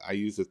outlet? I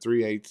use a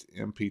 3/8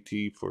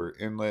 MPT for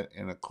inlet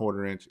and a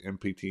 1/4 inch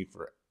MPT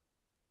for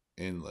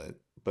inlet.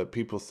 But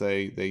people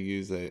say they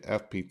use a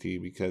FPT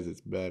because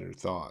it's better.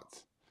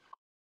 Thoughts?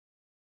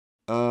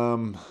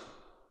 Um,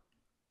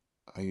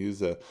 I use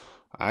the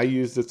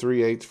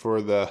 3/8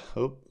 for the.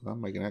 Oh,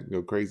 I'm making that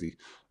go crazy.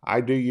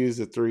 I do use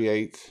the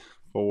 3/8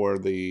 for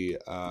the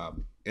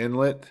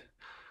inlet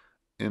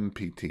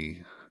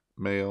MPT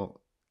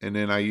male, and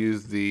then I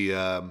use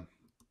the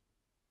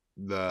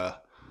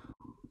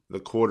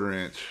 1/4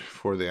 inch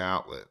for the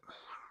outlet.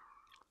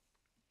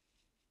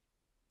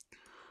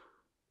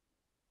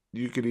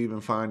 You could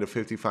even find a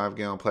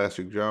 55-gallon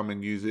plastic drum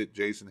and use it.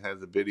 Jason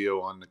has a video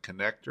on the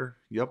connector.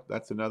 Yep,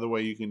 that's another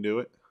way you can do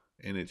it,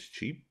 and it's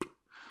cheap.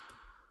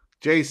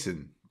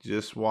 Jason,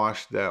 just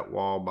wash that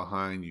wall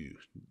behind you.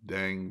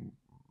 Dang,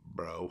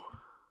 bro.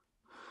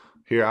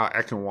 Here,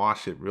 I can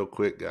wash it real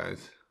quick,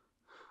 guys.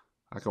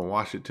 I can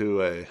wash it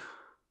to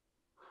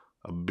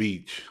a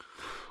beach.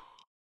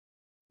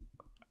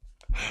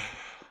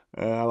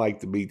 I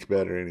like the beach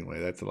better anyway.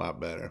 That's a lot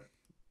better.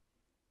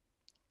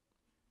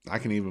 I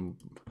can even.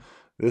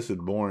 This is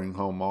boring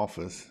home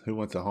office. Who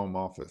wants a home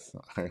office?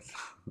 I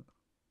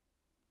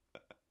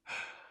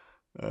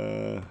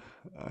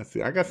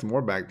see. I got some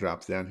more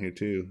backdrops down here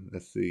too.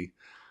 Let's see.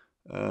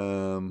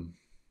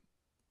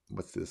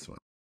 What's this one?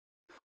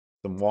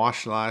 Some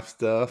wash life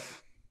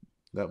stuff.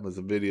 That was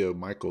a video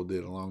Michael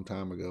did a long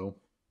time ago.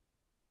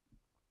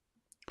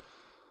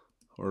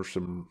 Or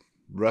some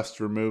rust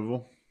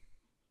removal.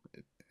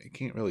 You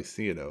can't really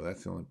see it though.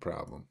 That's the only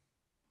problem.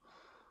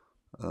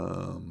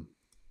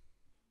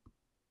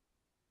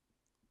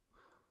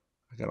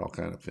 I got all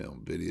kind of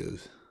film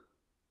videos.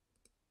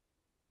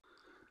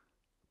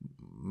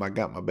 I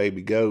got my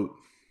baby goat,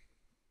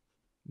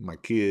 my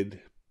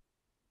kid.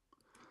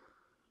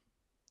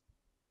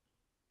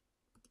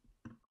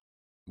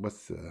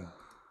 What's the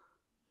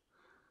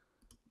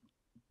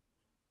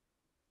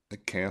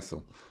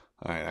castle?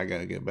 All right, I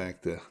gotta get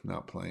back to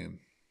not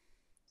playing.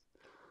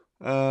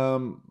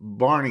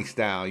 Barney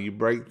style. You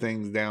break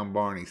things down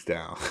Barney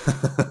style.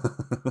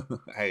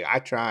 Hey, I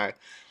try.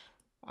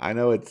 I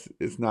know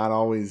it's not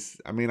always.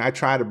 I mean, I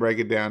try to break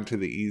it down to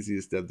the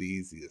easiest of the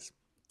easiest.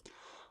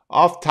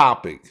 Off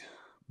topic,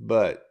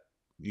 but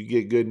you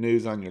get good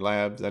news on your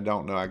labs. I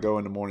don't know. I go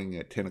in the morning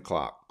at 10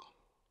 o'clock.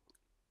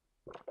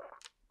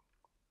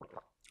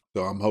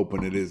 So I'm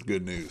hoping it is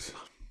good news.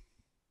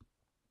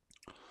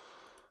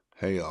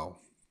 Hey, y'all.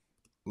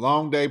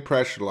 Long day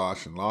pressure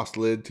washing. Lost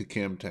lid to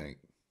chem tank.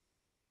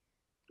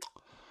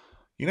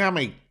 You know how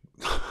many.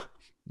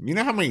 You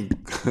know how many.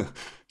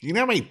 You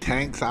know how many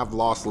tanks I've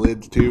lost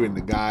lids to, and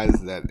the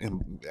guys that,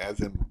 as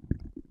in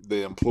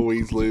the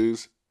employees,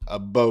 lose a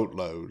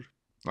boatload.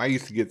 I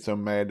used to get so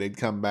mad they'd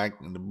come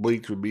back and the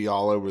bleach would be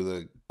all over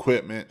the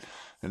equipment,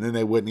 and then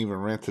they wouldn't even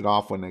rinse it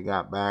off when they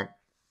got back,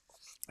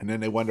 and then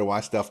they wonder why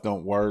stuff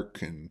don't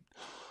work and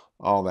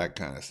all that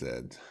kind of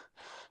stuff.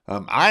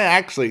 I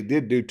actually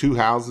did do 2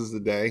 houses a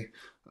day.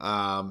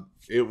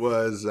 It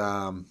was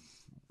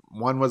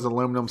one was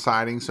aluminum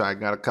siding, so I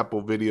got a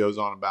couple videos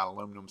on about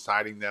aluminum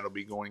siding that'll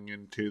be going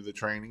into the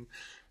training.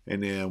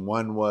 And then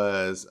one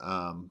was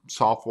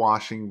soft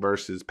washing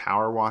versus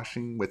power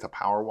washing with a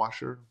power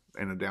washer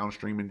and a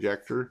downstream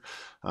injector.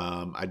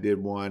 I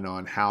did one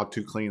on how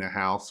to clean a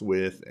house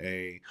with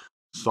a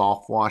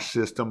soft wash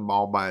system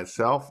all by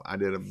itself. I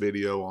did a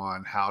video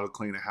on how to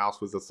clean a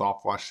house with a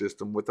soft wash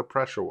system with a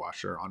pressure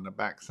washer on the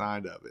back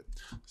side of it.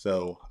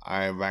 So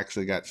I've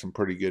actually got some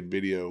pretty good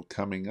video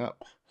coming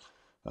up.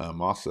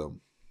 Also,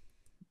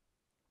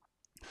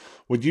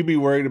 would you be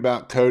worried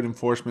about code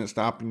enforcement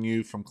stopping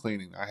you from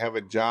cleaning? I have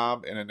a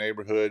job in a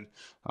neighborhood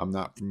I'm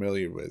not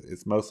familiar with.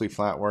 It's mostly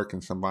flat work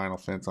and some vinyl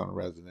fence on a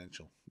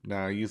residential.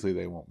 No, usually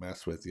they won't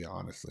mess with you,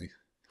 honestly.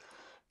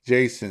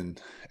 Jason,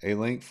 a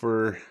link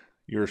for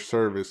your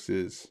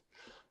services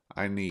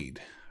I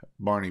need.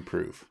 Barney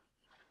proof.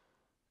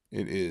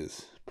 It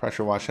is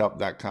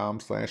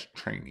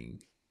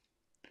pressurewashhelp.com/training.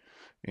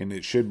 And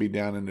it should be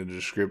down in the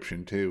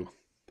description too.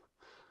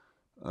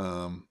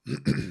 Um,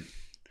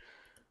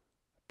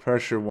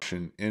 pressure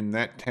washing in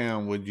that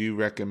town. Would you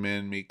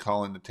recommend me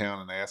calling the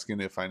town and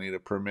asking if I need a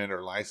permit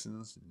or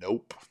license?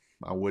 Nope,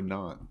 I would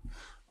not.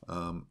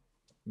 Um,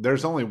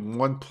 there's only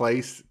one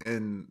place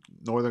in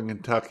northern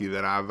Kentucky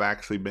that I've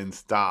actually been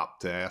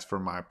stopped to ask for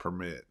my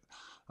permit.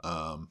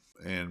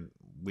 And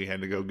we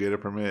had to go get a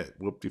permit.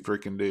 Whoop de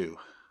freaking do.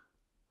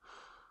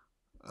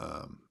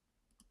 Um,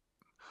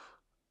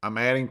 I'm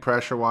adding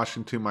pressure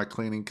washing to my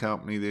cleaning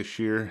company this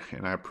year,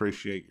 and I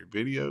appreciate your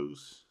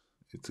videos.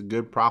 It's a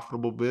good,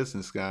 profitable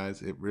business,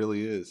 guys. It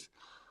really is.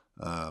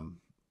 Um,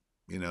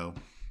 you know,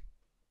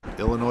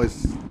 Illinois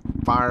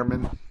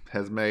fireman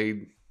has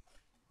made,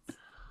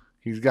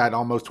 he's got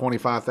almost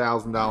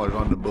 $25,000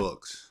 on the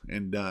books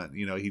and done.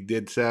 You know, he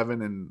did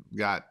 7 and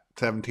got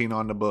 17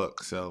 on the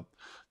books. So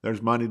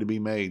there's money to be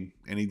made.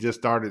 And he just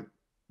started,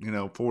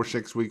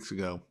 4-6 weeks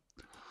ago.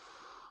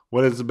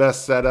 What is the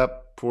best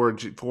setup for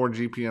 4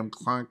 GPM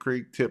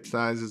concrete, tip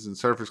sizes, and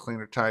surface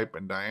cleaner type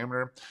and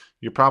diameter?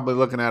 You're probably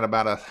looking at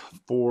about a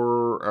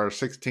 4 or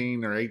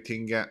 16 or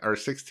 18 or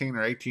 16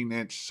 or 18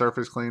 inch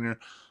surface cleaner.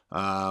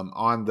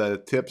 On the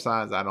tip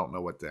size, I don't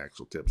know what the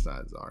actual tip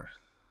size are.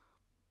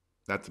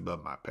 That's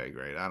above my pay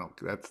grade. I don't.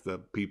 That's the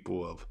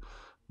people of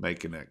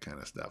making that kind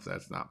of stuff.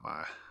 That's not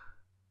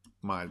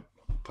my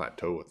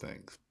plateau of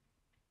things.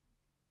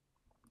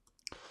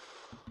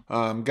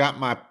 Got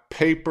my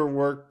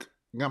paperwork.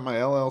 Got my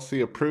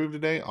LLC approved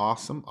today.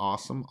 Awesome.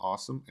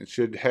 It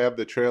should have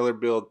the trailer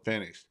build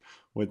finished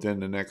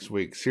within the next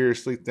week.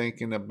 Seriously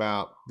thinking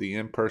about the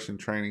in-person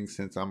training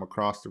since I'm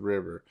across the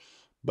river,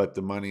 but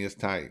the money is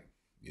tight.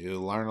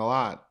 You'll learn a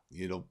lot.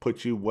 It'll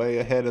put you way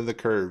ahead of the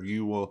curve.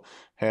 You will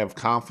have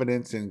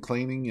confidence in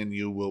cleaning, and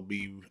you will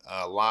be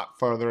a lot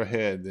further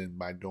ahead than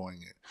by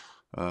doing it.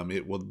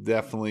 It will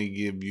definitely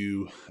give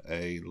you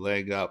a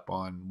leg up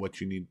on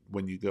what you need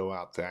when you go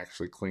out to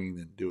actually clean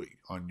and do it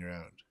on your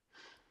own.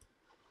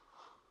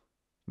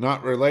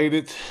 Not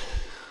related.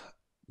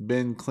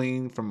 Been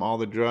clean from all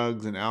the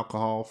drugs and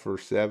alcohol for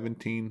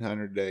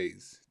 1,700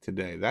 days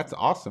today. That's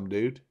awesome,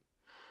 dude.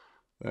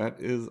 That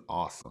is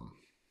awesome.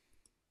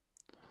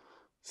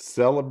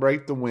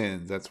 Celebrate the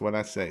wins. That's what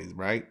I say,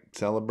 right?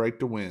 Celebrate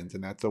the wins,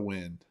 and that's a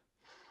win.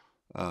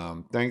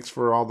 Thanks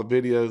for all the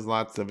videos.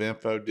 Lots of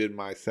info. Did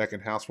my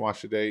second house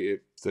wash today.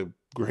 It's a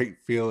great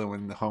feeling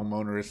when the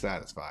homeowner is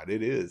satisfied.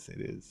 It is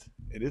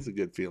a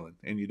good feeling.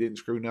 And you didn't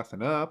screw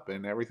nothing up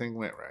and everything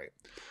went right.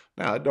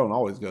 Now, it don't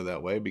always go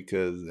that way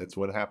because that's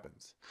what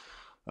happens.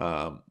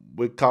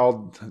 We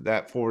called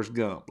that Forrest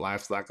Gump.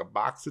 Life's like a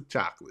box of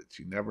chocolates.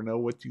 You never know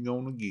what you're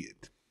going to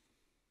get.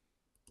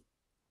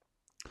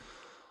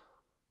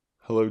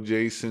 Hello,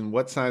 Jason.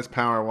 What size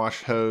power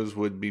wash hose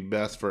would be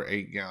best for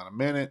 8 gallon a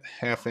minute?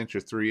 1/2 inch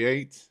or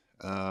 3/8?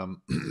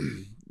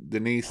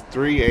 Denise,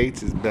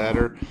 3/8 is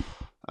better,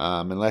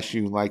 unless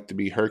you like to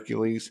be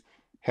Hercules.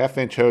 1/2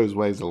 inch hose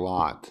weighs a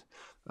lot,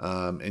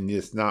 and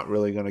it's not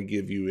really going to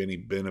give you any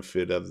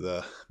benefit of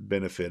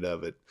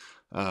it.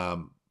 I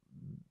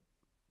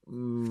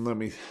don't know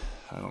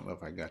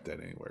if I got that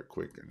anywhere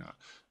quick or not.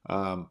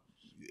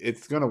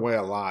 It's going to weigh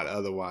a lot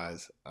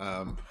otherwise.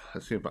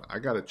 Let's see if I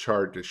got a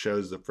chart that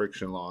shows the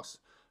friction loss.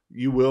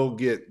 You will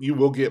get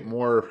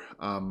more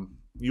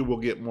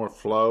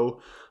flow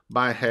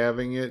by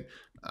having it,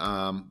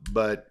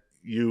 but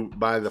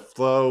by the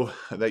flow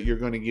that you're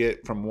going to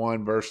get from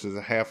one versus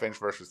a 1/2 inch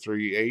versus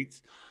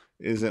 3/8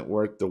 isn't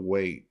worth the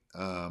weight.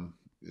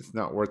 It's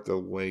not worth the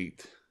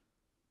weight.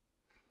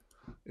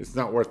 It's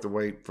not worth the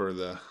weight for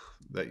that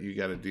you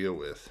got to deal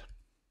with.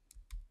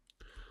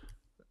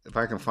 If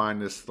I can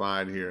find this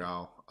slide here,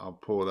 I'll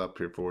pull it up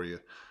here for you,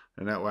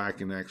 and that way I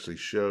can actually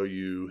show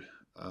you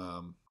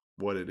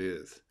what it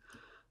is,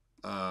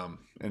 and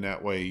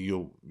that way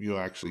you'll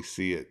actually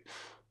see it.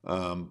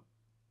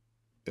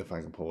 If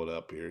I can pull it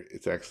up here,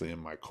 it's actually in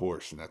my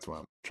course, and that's why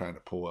I'm trying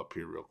to pull up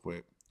here real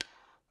quick.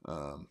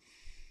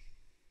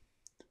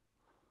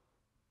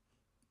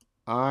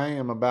 I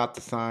am about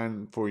to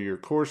sign for your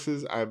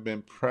courses. I've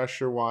been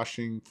pressure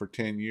washing for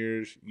 10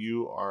 years.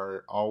 You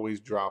are always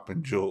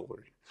dropping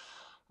jewelry.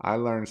 I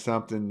learned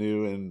something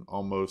new in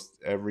almost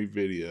every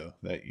video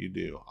that you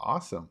do.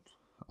 Awesome.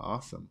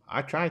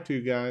 I try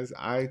to, guys.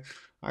 I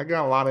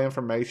got a lot of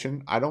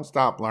information. I don't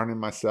stop learning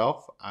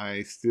myself.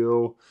 I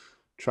still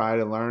try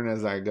to learn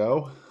as I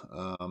go.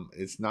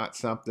 It's not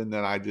something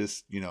that I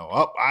just,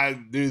 I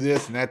do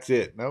this and that's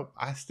it. Nope.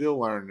 I still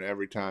learn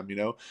every time,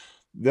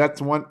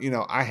 That's one,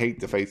 I hate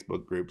the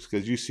Facebook groups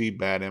because you see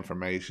bad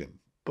information.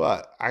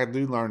 But I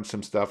do learn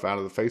some stuff out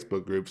of the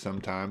Facebook group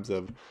sometimes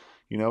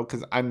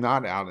because I'm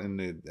not out in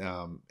it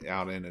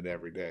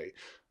every day.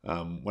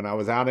 When I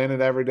was out in it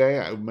every day,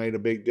 I made a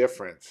big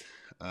difference.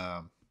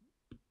 When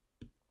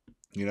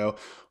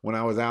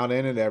I was out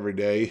in it every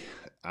day,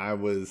 I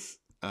was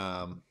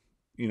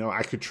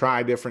I could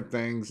try different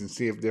things and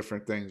see if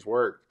different things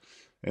work.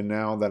 And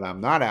now that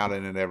I'm not out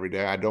in it every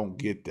day, I don't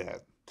get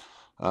that.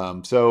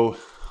 So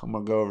I'm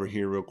gonna go over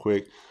here real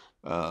quick,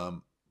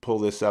 pull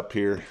this up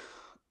here.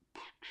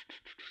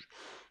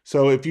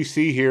 So if you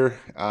see here,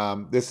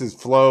 this is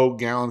flow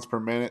gallons per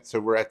minute. So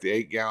we're at the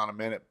 8 gallon a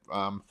minute.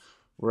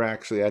 We're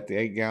actually at the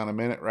 8 gallon a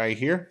minute right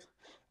here.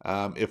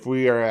 If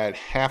we are at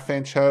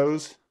half-inch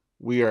hose,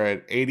 we are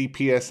at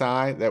 80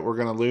 psi that we're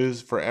going to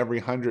lose for every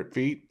 100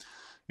 feet.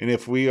 And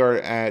if we are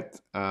at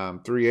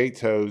 3/8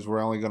 hose,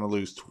 we're only going to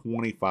lose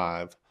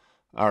 25.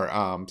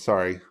 Or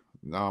sorry,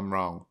 no, I'm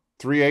wrong.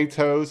 3/8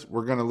 hose,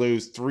 we're going to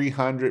lose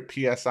 300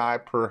 psi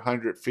per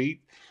 100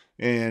 feet.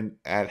 And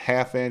at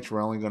half-inch,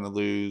 we're only going to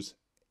lose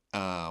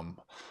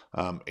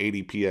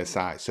 80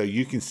 psi. So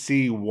you can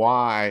see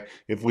why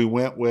if we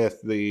went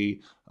with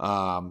the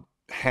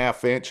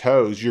half-inch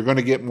hose, you're going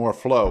to get more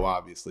flow,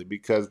 obviously,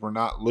 because we're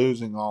not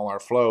losing all our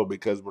flow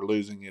because we're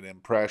losing it in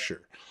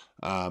pressure.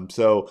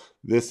 So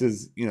this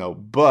is,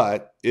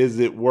 but is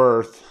it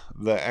worth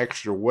the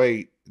extra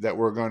weight that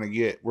we're going to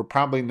get? We're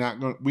probably not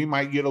going. We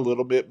might get a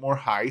little bit more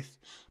height,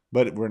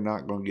 but we're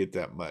not going to get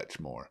that much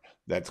more.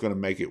 That's going to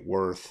make it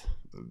worth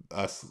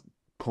us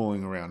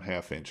pulling around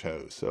half-inch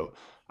hose. So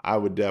I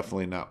would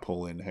definitely not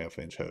pull in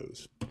half-inch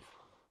hose.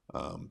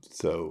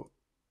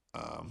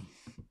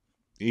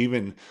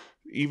 Even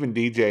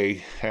DJ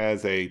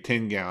has a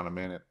 10 gallon a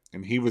minute,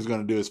 and he was going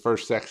to do his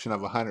first section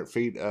of 100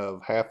 feet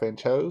of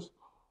half-inch hose.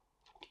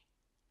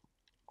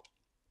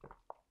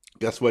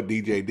 Guess what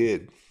DJ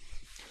did?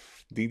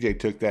 DJ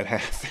took that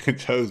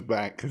half-inch hose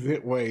back because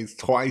it weighs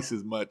twice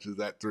as much as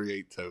that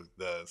 3/8 hose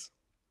does.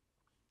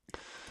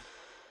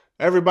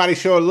 Everybody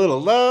show a little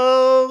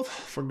love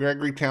for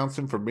Gregory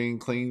Townsend for being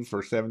clean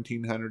for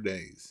 1,700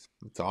 days.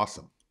 It's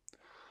awesome.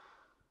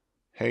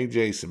 Hey,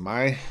 Jason,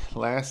 my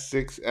last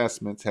 6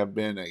 estimates have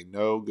been a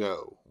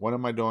no-go. What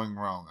am I doing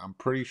wrong? I'm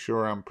pretty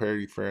sure I'm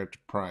pretty fair to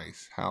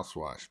price. House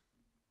wash.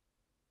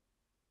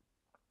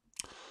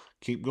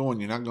 Keep going.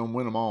 You're not going to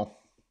win them all.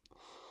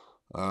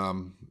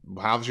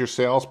 How's your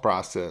sales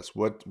process?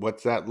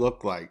 What's that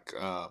look like?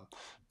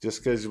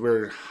 Just because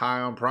we're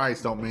high on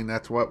price don't mean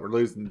that's what we're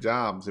losing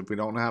jobs. If we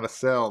don't know how to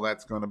sell,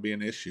 that's going to be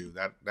an issue.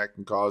 That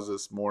can cause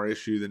us more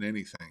issue than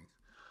anything.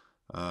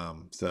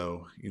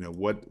 So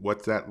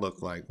what's that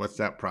look like? What's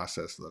that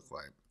process look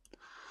like?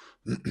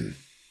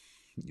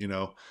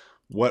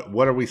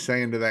 What are we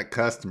saying to that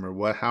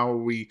customer? How are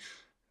we?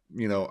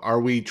 Are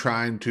we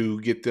trying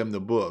to get them the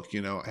book?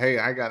 Hey,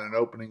 I got an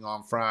opening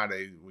on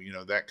Friday.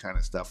 That kind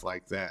of stuff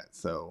like that.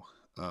 So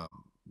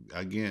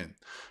again,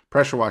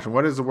 pressure washing.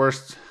 What is the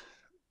worst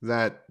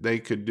that they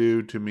could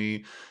do to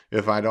me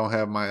if I don't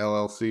have my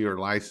LLC or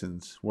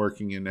license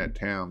working in that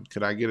town?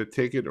 Could I get a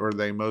ticket, or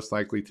they most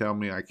likely tell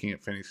me I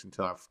can't finish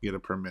until I get a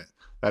permit?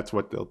 That's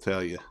what they'll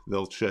tell you.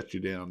 They'll shut you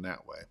down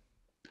that way.